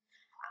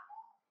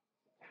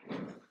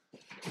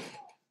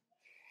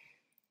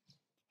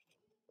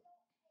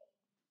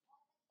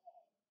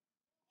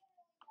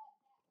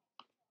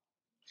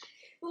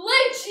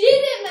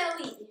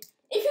 Legitimately.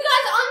 If you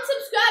guys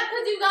unsubscribe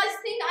because you guys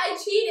think I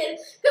cheated,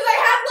 because I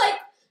have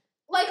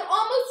like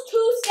almost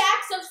 2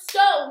 stacks of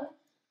stone,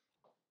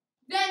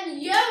 then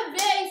you're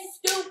very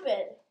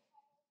stupid.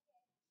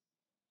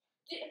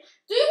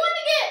 Do you want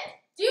to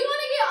get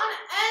on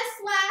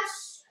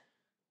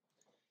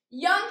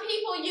 /Young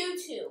People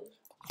YouTube?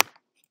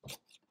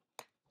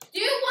 Do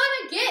you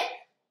want to get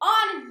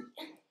on?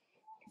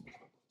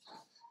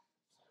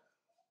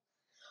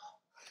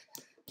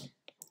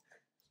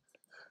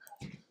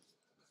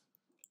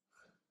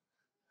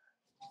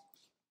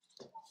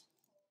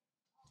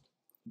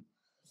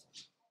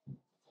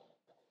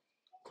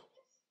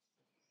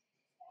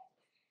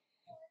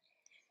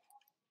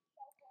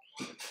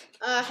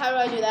 How do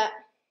I do that?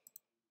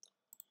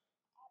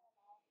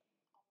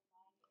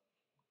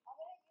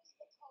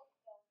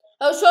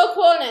 Oh, show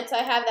coordinates.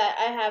 I have that.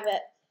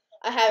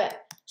 I have it.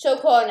 Show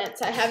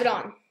coordinates. I have it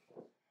on.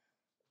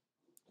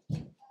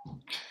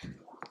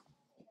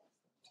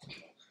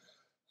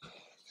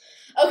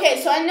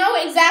 Okay, so I know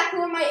exactly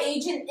where my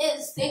agent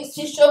is thanks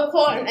to show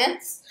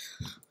coordinates.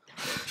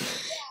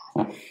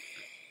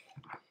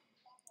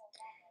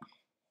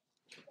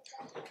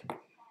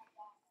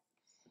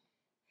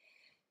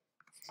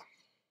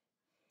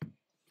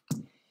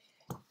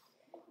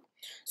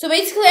 So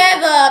basically I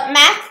have a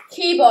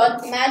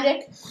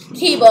magic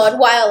keyboard,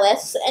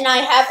 wireless, and I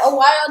have a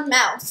wired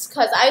mouse,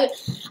 because I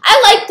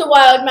like the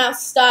wired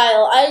mouse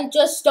style. I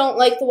just don't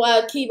like the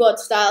wired keyboard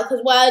style,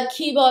 because wired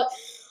keyboards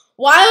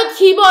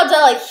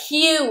are like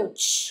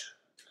huge.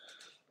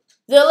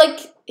 They're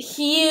like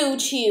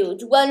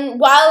huge. When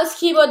wireless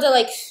keyboards are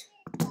like...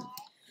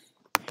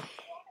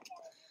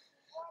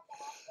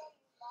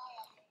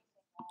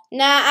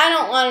 Nah, I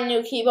don't want a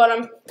new keyboard.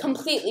 I'm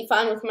completely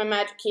fine with my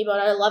magic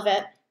keyboard. I love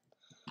it.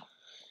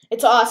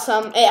 It's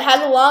awesome. It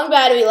has a long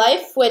battery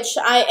life, which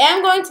I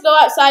am going to go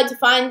outside to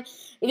find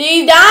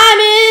the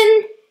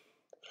diamond.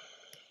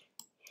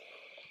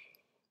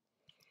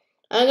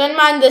 I'm going to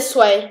mine this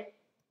way.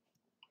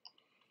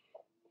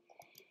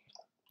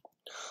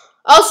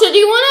 Also, do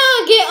you want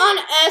to get on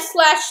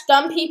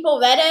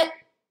 /dumbpeople Reddit?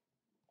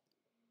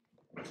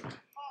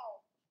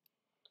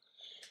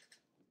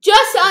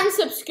 Just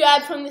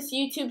unsubscribe from this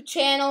YouTube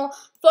channel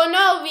for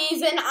no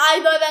reason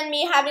other than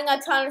me having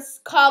a ton of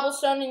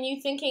cobblestone and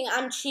you thinking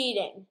I'm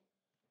cheating.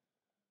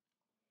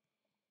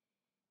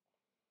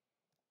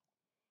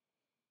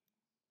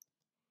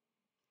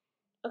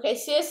 Okay,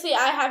 seriously,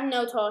 I have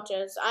no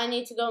torches. I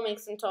need to go make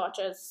some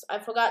torches. I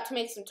forgot to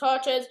make some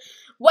torches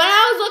when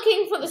I was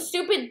looking for the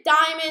stupid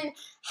diamond.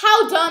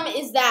 How dumb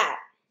is that?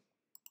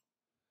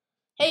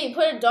 Hey, you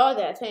put a door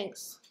there,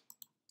 thanks.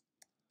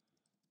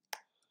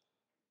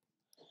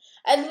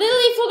 I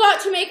literally forgot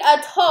to make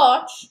a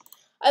torch.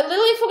 I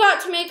literally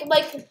forgot to make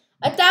like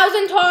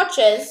 1,000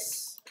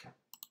 torches.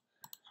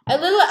 I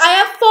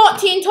have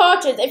 14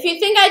 torches. If you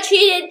think I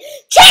cheated,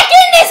 check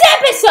in this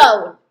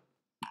episode!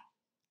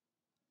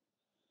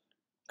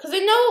 Because I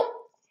know...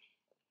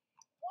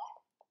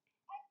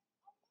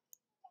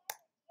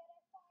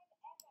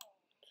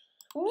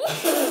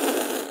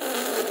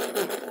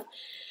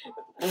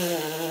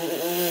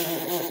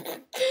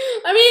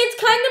 I mean, it's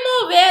kind of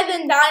more rare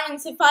than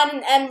diamonds to find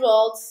an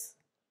emeralds.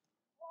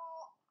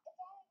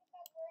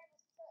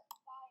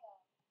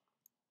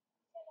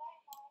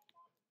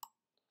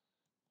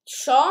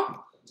 Sure.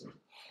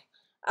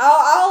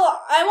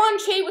 I want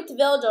to trade with the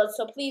villagers,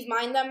 so please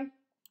mine them.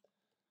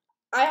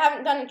 I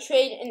haven't done a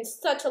trade in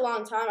such a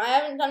long time. I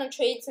haven't done a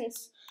trade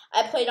since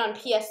I played on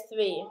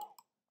PS3.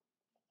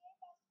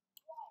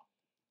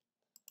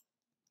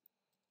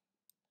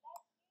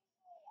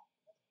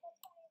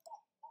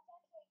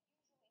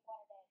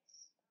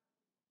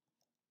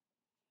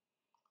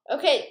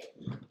 Okay,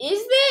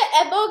 is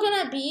there ever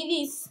gonna be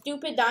these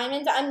stupid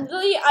diamonds?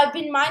 I've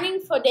been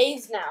mining for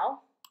days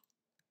now.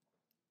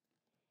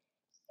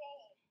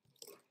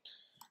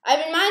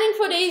 I've been mining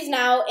for days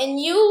now, and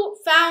you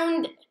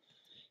found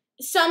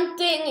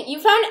something. You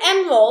found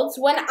emeralds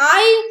when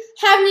I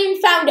haven't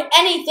even found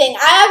anything.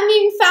 I haven't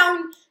even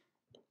found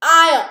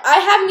iron. I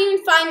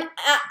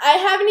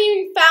haven't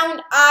even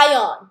found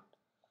iron.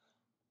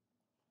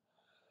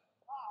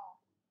 Wow.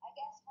 I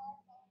guess hard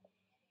mode is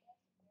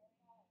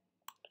very hard.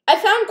 I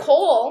found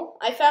coal.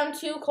 I found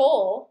 2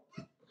 coal.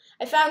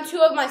 I found 2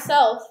 of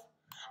myself.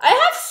 I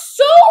have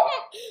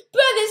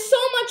bro, there's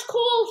so much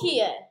coal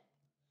here.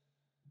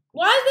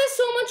 Why is there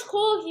so much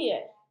coal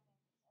here?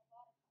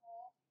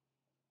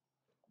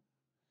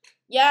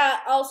 Yeah,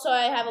 also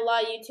I have a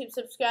lot of YouTube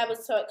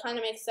subscribers, so it kind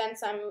of makes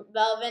sense I'm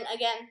relevant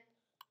again.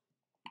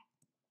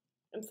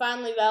 I'm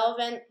finally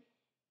relevant.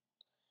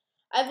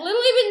 I've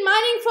literally been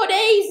mining for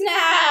days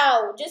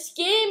now. Just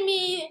give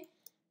me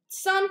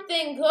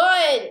something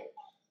good.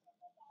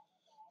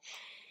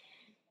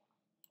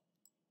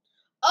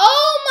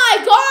 Oh my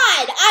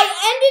god! I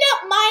ended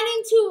up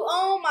mining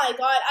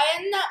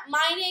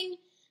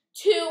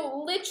to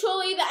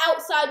literally the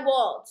outside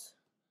world.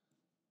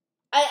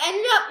 I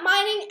ended up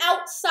mining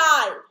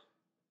outside.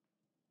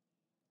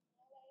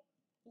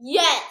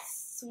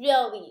 Yes,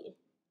 really.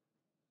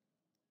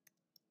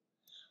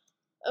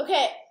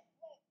 Okay,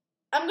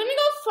 I'm gonna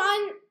go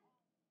find...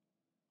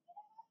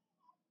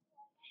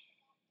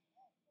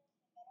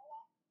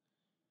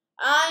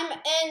 I'm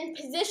in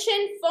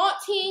position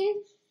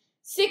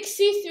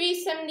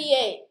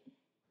 146378.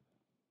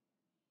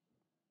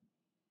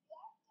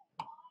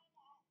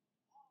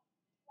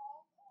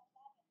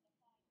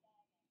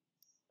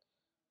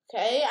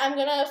 Okay, I'm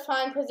gonna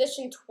find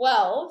position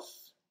 12.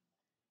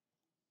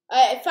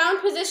 I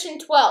found position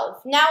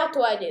 12. Now what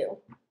do I do?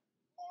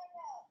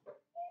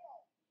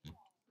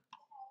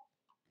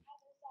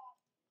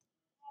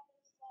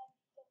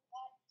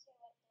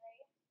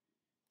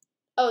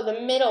 Oh,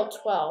 the middle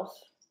 12.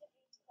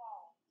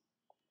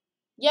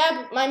 Yeah,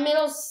 but my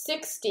middle's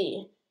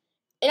 60.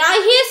 And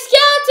I hear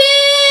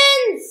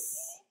skeletons!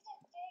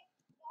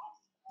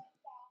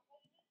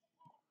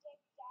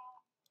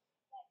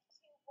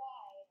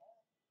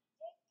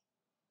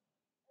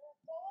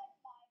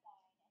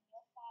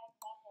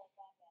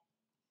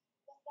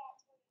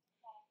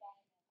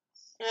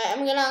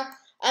 Alright,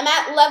 I'm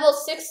at level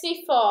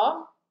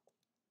 64.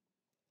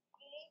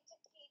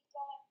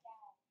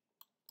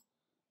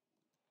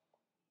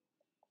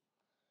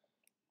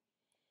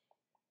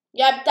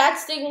 Yeah, but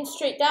that's digging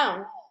straight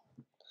down.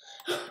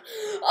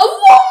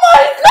 Oh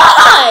my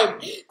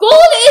god!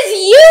 Gold is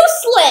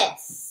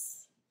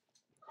useless!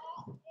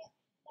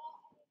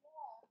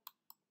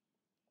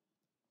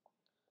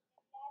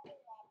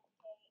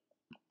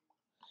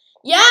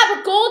 Yeah,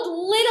 but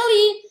gold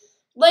literally,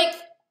 like...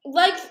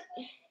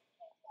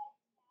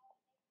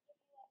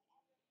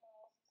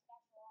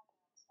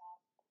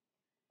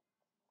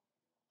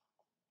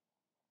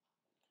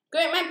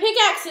 Great, my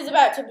pickaxe is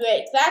about to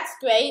break. That's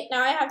great.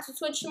 Now I have to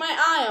switch to my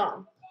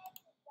iron.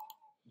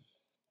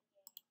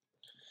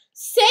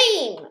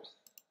 Same.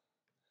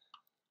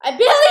 I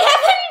barely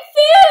have any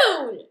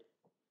food.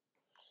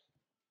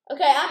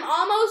 Okay, I'm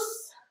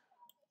almost...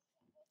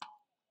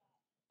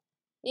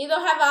 Neither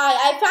have I.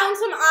 I found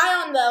some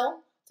iron,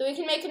 though. So we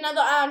can make another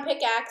iron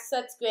pickaxe.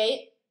 That's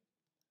great.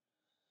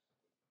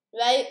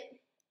 Right?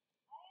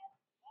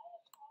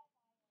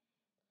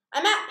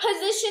 I'm at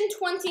position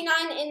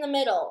 29 in the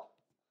middle.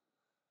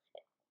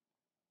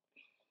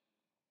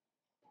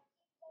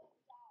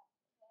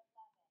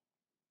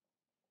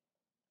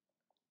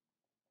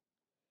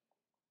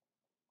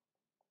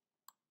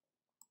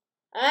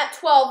 I'm at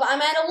 12.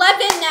 I'm at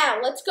 11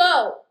 now. Let's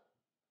go.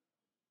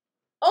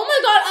 Oh my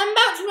god, I'm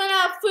about to run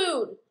out of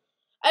food.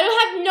 I don't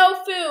have no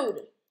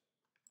food.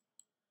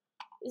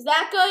 Is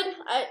that good?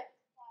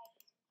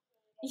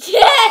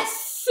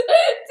 Yes!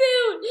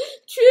 Dude,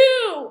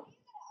 true.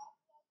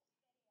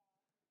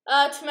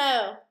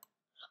 Tomorrow.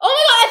 Oh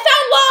my god, I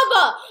found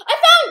lava! I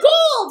found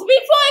gold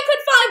before I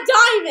could find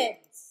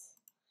diamonds!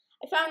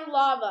 I found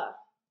lava.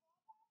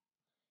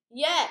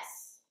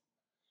 Yes.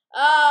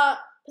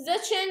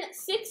 Position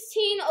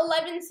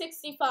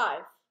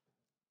 161165.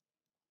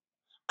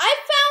 I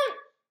found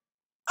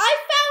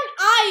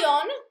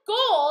iron,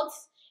 gold,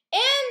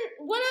 and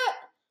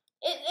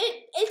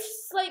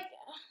it's like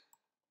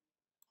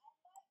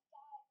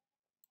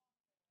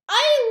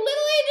I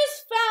literally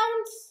just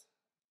found...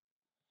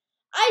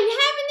 I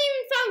haven't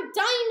even found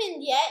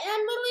diamond yet, and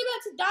I'm literally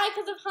about to die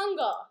because of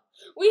hunger.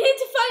 We need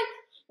to find...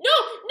 No!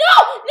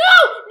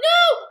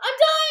 I'm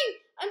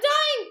dying!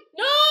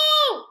 No!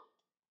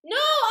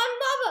 I'm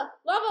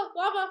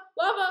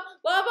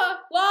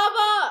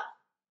lava!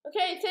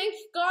 Okay, thank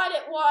God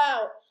it wore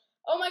out.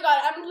 Oh my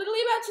god, I'm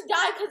literally about to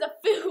die because of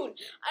food.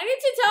 I need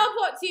to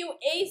teleport to you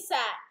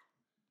ASAP.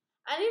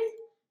 I need to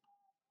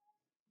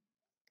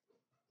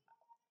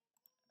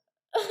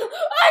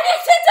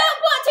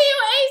teleport to you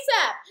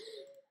ASAP.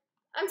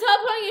 I'm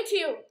teleporting it to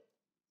you.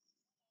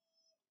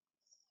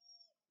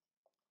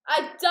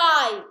 I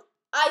died.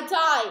 I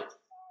died!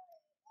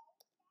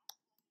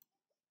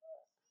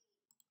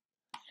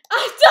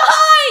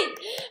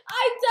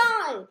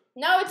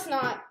 No, it's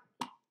not.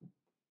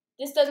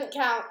 This doesn't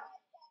count.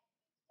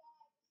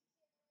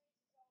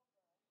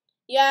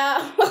 Yeah,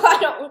 I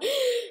don't.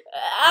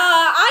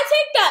 I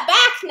take that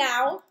back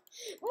now.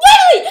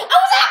 Literally, I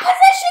was at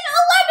position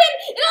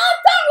 11, and all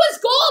I found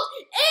was gold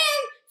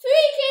and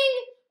freaking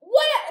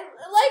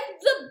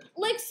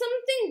like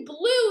something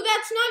blue.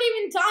 That's not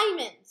even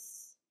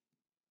diamonds.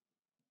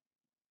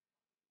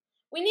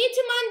 We need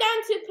to mine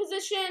down to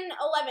position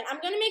 11.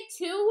 I'm gonna make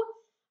 2.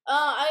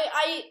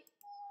 I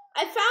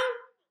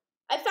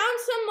found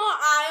some more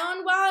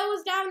iron while I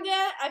was down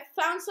there.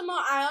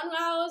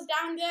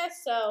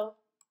 So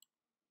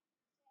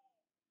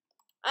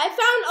I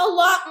found a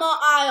lot more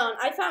iron.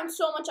 I found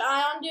so much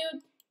iron,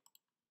 dude.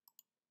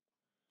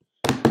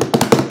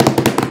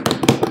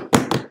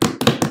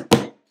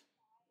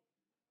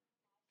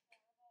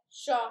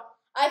 Sure.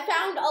 I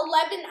found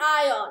 11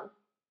 iron.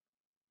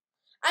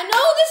 I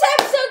know this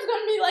episode's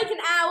gonna be like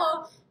an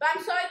hour, but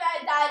I'm sorry that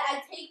I died.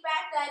 I take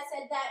back that I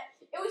said that.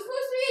 It was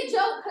supposed to be a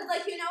joke, because,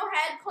 like,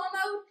 hardcore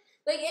mode,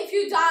 like, if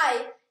you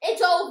die,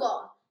 it's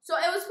over. So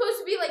it was supposed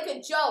to be like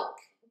a joke.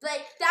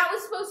 Like, that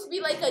was supposed to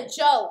be like a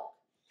joke.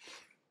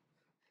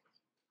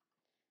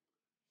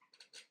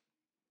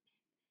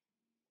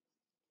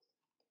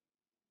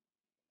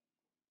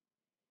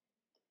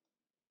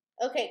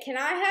 Okay, can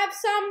I have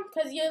some?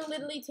 Because you're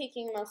literally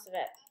taking most of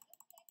it.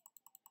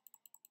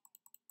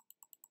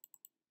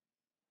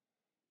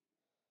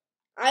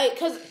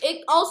 Because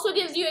it also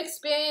gives you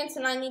experience,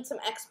 and I need some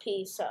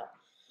XP, so.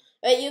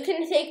 Right, you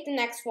can take the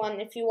next one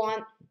if you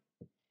want.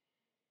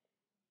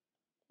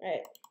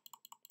 Right.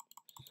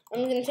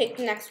 I'm going to take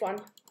the next one.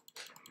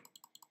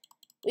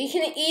 We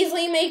can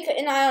easily make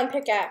an iron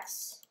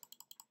pickaxe.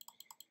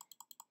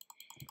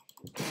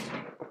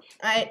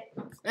 Alright.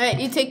 Alright,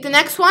 you take the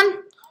next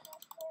one.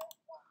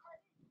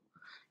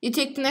 You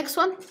take the next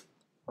one.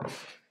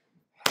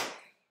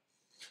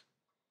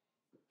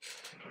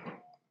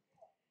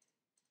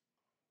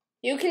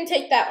 You can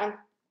take that one.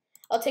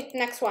 I'll take the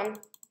next one.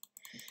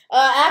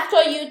 After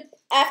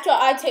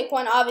I take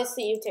one,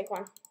 obviously you take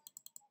one.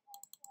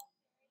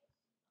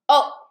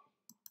 Oh.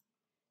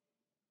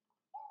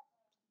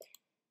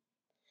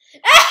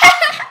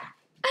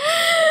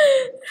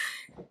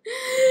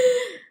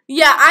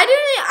 Yeah, I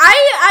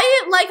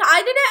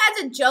did it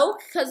as a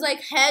joke, because,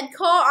 like,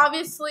 hardcore,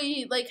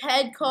 obviously, like,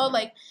 hardcore,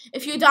 like,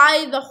 if you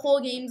die, the whole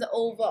game's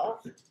over.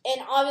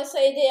 And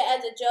obviously I did it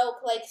as a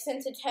joke, like,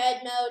 since it's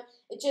hard mode,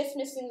 it's just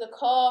missing the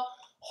car.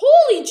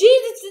 Holy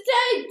Jesus, it's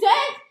already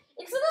dark.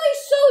 It's literally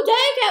so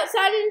dark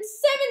outside, and it's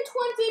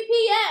 7:20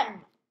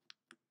 p.m.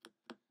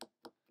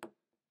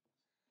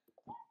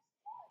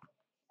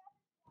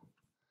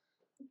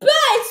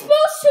 But it's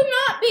supposed to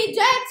not be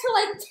dark till,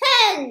 like,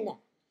 10.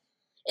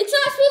 It's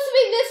not supposed to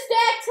be this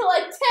dark till,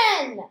 like,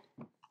 10.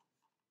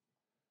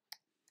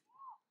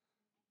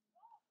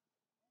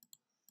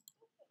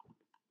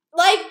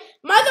 Like,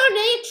 Mother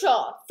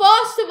Nature,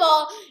 first of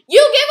all, you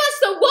give us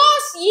the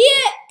worst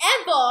year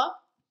ever.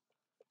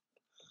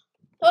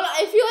 Hold on,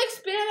 if you, like,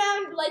 spin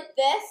around like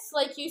this,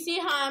 like, you see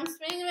how I'm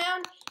spinning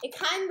around? It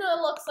kind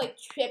of looks, like,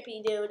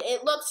 trippy, dude.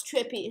 It looks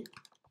trippy.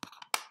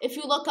 If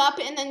you look up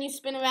and then you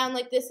spin around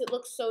like this, it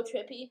looks so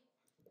trippy.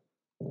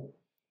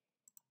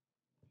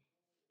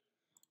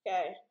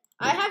 Okay.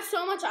 I have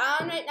so much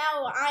iron right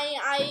now,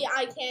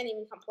 I can't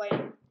even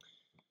complain.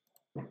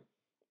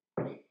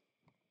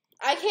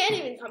 I can't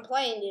even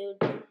complain, dude.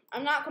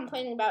 I'm not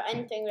complaining about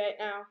anything right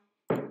now.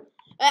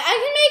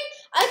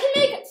 I can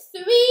make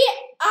 3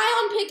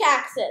 iron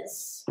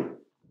pickaxes.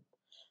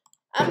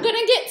 I'm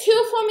gonna get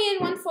 2 for me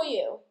and 1 for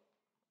you.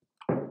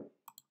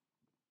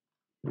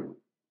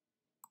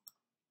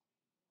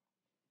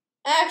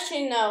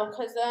 Actually, no,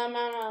 because the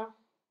amount of...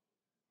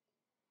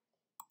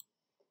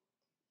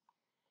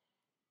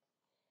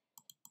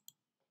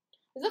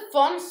 Is the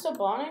phone still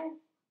burning?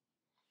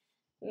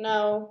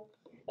 No.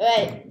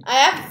 Alright,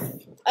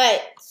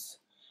 alright.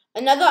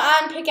 Another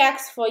iron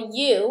pickaxe for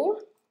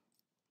you.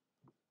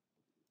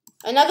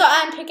 Another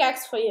iron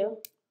pickaxe for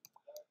you.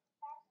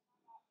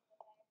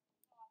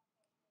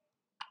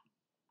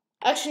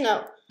 Actually,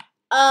 no.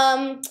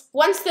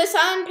 Once this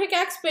iron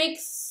pickaxe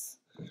breaks,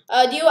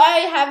 do you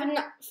already have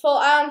a full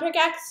iron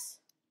pickaxe?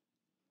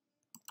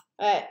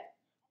 Alright.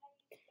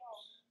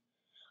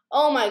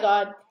 Oh my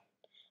god.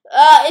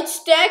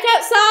 It's dark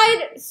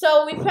outside,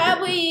 so we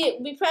probably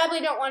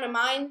don't want to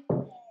mine.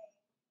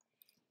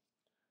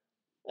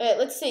 Alright,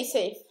 let's stay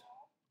safe.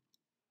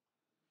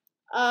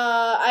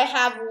 I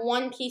have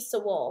 1 piece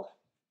of wool.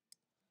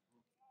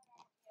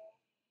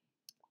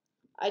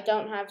 I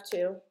don't have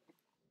 2.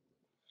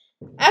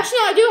 Actually,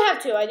 no, I do have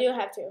 2. I do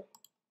have 2.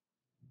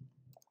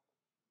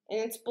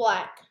 And it's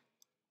black.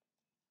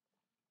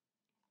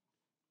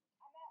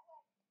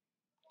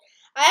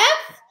 I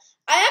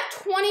have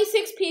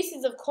 26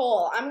 pieces of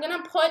coal. I'm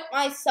gonna put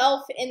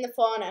myself in the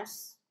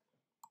furnace.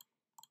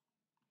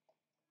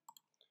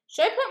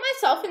 Should I put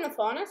myself in the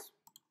furnace?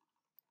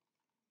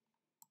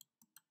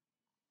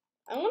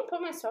 I'm gonna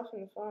put myself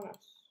in the furnace.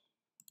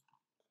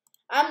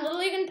 I'm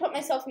literally gonna put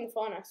myself in the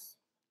furnace.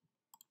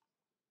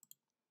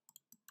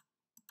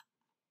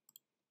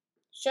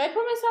 Should I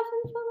put myself in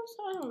the furnace?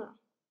 I don't know.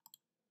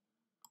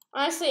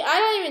 Honestly, I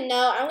don't even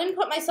know. I'm gonna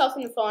put myself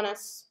in the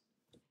furnace.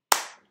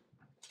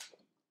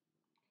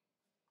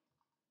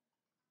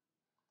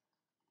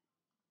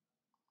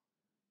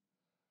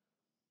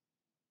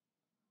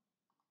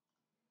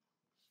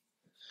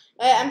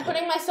 I'm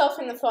putting myself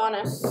in the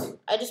furnace.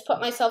 I just put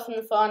myself in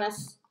the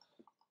furnace.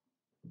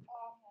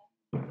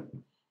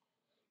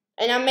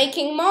 And I'm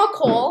making more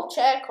coal,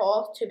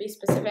 charcoal to be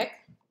specific.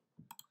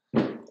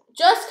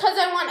 Just because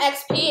I want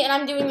XP and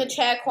I'm doing the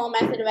charcoal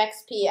method of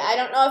XP. I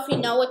don't know if you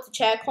know what the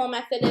charcoal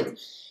method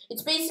is.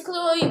 It's basically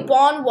where you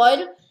burn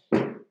wood.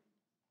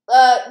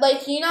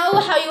 Like, you know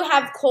how you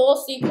have coal?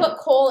 So you put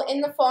coal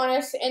in the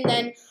furnace and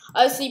then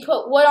so you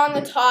put wood on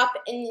the top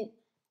and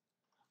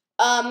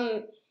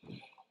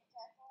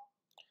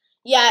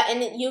yeah,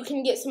 and you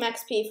can get some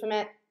XP from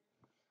it.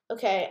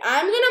 Okay,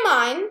 I'm gonna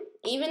mine,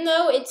 even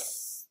though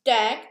it's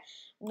stacked.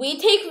 We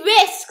take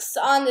risks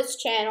on this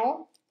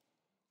channel.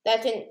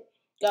 That didn't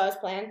go as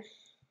planned.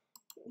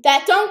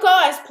 That don't go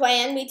as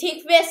planned. We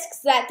take risks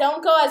that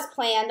don't go as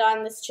planned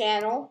on this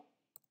channel.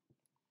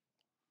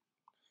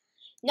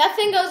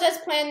 Nothing goes as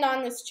planned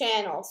on this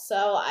channel,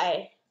 so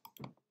I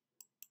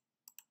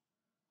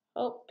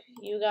hope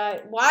you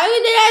guys... Why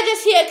did I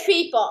just hear a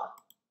creeper?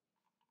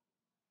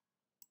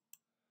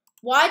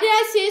 Why did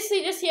I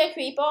seriously just hear a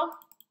creeper?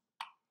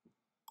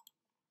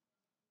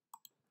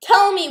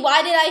 Tell me,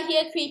 why did I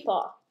hear a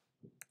creeper?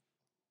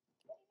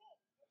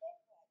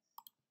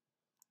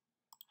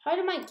 How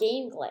did my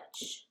game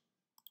glitch?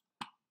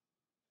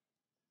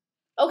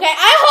 Okay,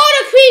 I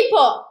heard a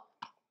creeper!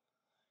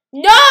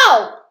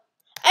 No!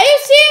 Are you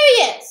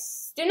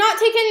serious? Do not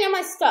take any of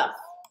my stuff.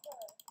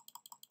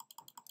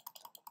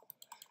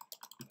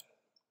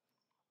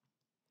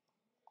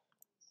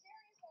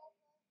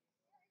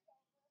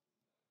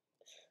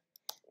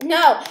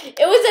 No, it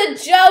was a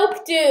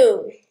joke,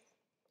 dude.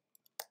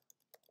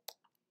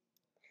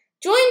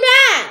 Join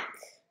back.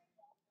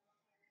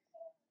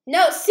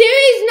 No,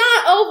 series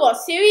not over.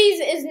 Series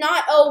is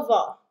not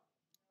over.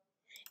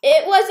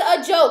 It was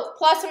a joke.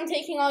 Plus, I'm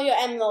taking all your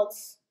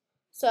emeralds.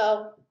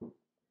 So,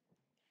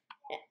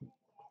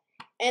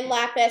 and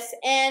lapis,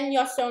 and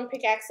your stone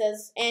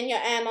pickaxes, and your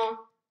ammo.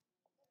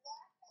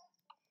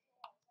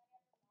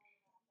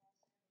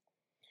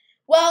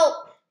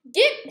 Well,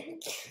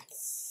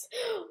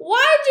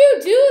 why'd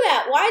you do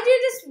that? Why'd you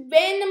just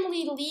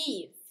randomly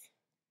leave?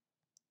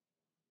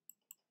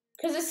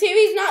 Because the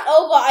series not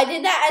over. I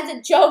did that as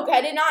a joke. I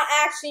did not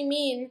actually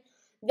mean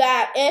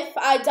that if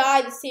I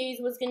died, the series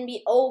was going to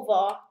be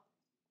over.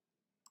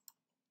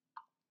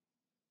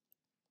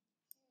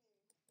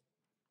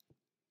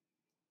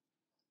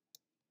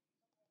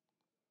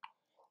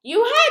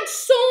 You had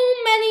so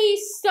many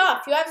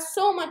stuff. You have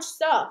so much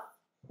stuff.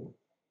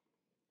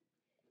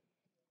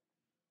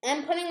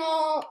 I'm putting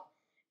all...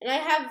 And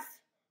I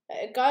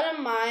got a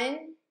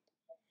mine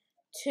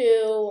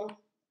to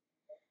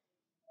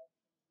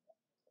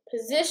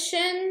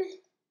position...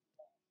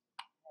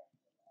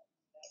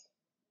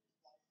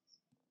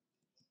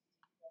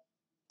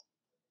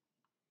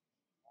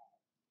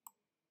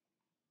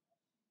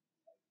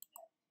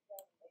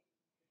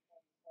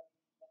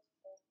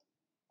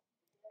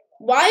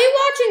 Why are you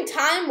watching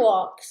Time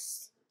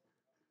Walks?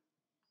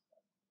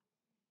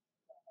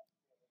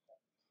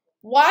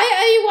 Why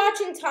are you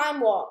watching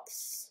Time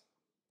Walks?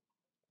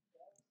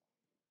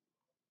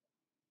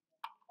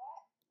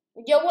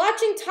 You're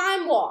watching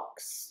Time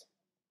Walks.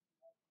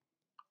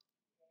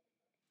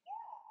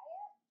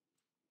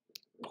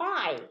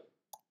 Why?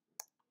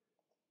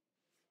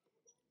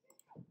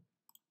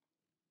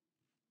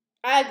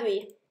 I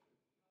agree.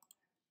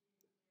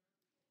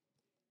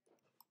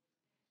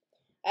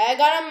 I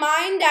got a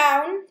mine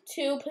down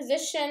to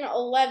position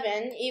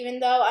 11, even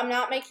though I'm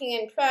not making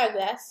any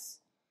progress.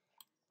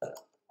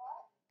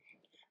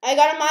 I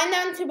got a mine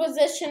down to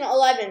position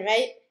 11,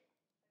 right?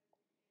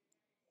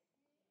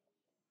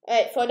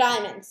 Alright, for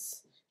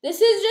diamonds.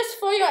 This is just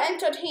for your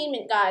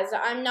entertainment, guys.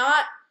 I'm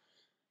not...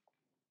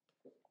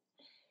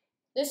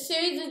 This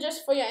series is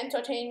just for your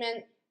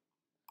entertainment.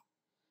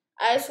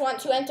 I just want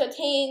to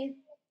entertain.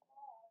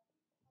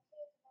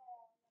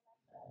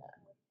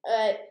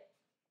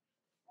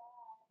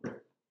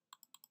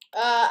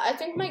 I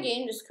think my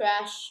game just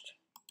crashed.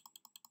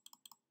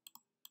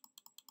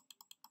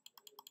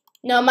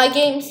 No, my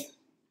game just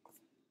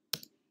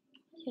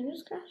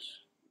crashed.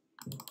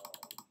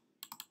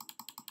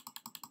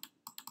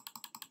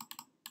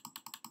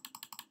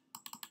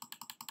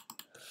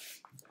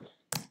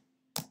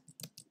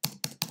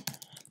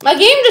 My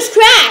game just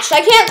crashed.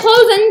 I can't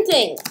close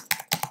anything.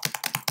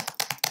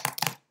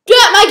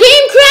 Yeah, my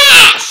game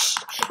crashed.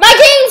 My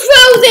game's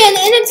frozen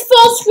and it's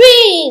full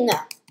screen.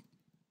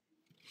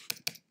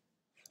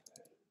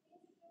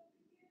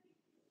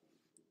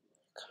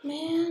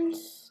 Command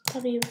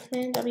W,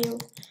 Command W,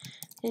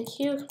 and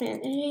Q,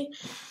 Command A.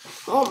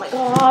 Oh my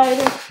god.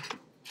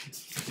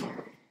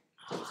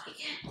 Oh, I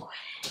can't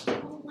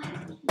quit. Oh my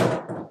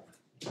god.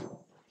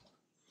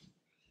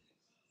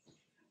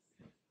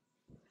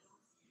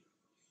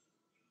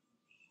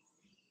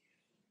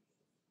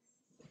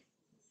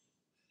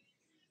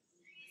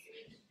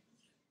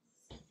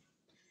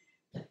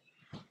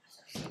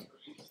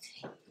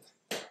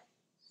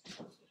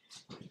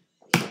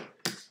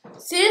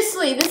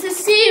 Seriously, this is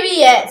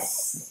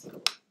serious.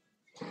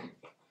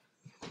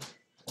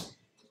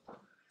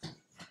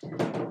 Oh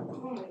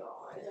my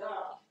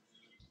God.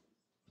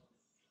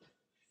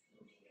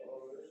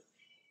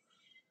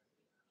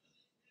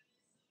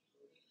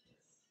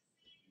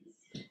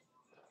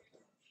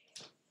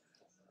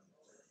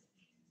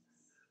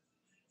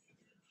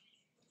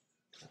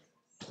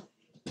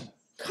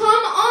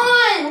 Come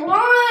on,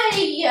 why?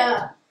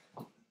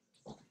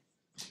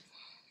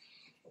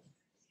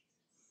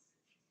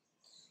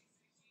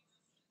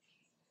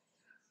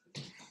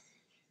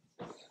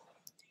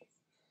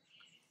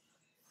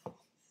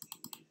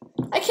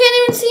 I can't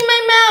even see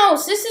my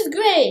mouse. This is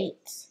great.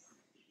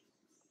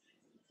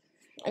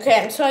 Okay,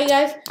 I'm sorry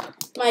guys.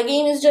 My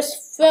game is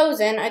just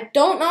frozen. I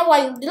don't know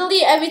why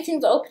literally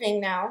everything's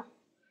opening now.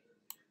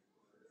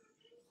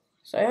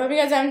 So I hope you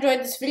guys have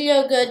enjoyed this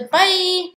video. Goodbye.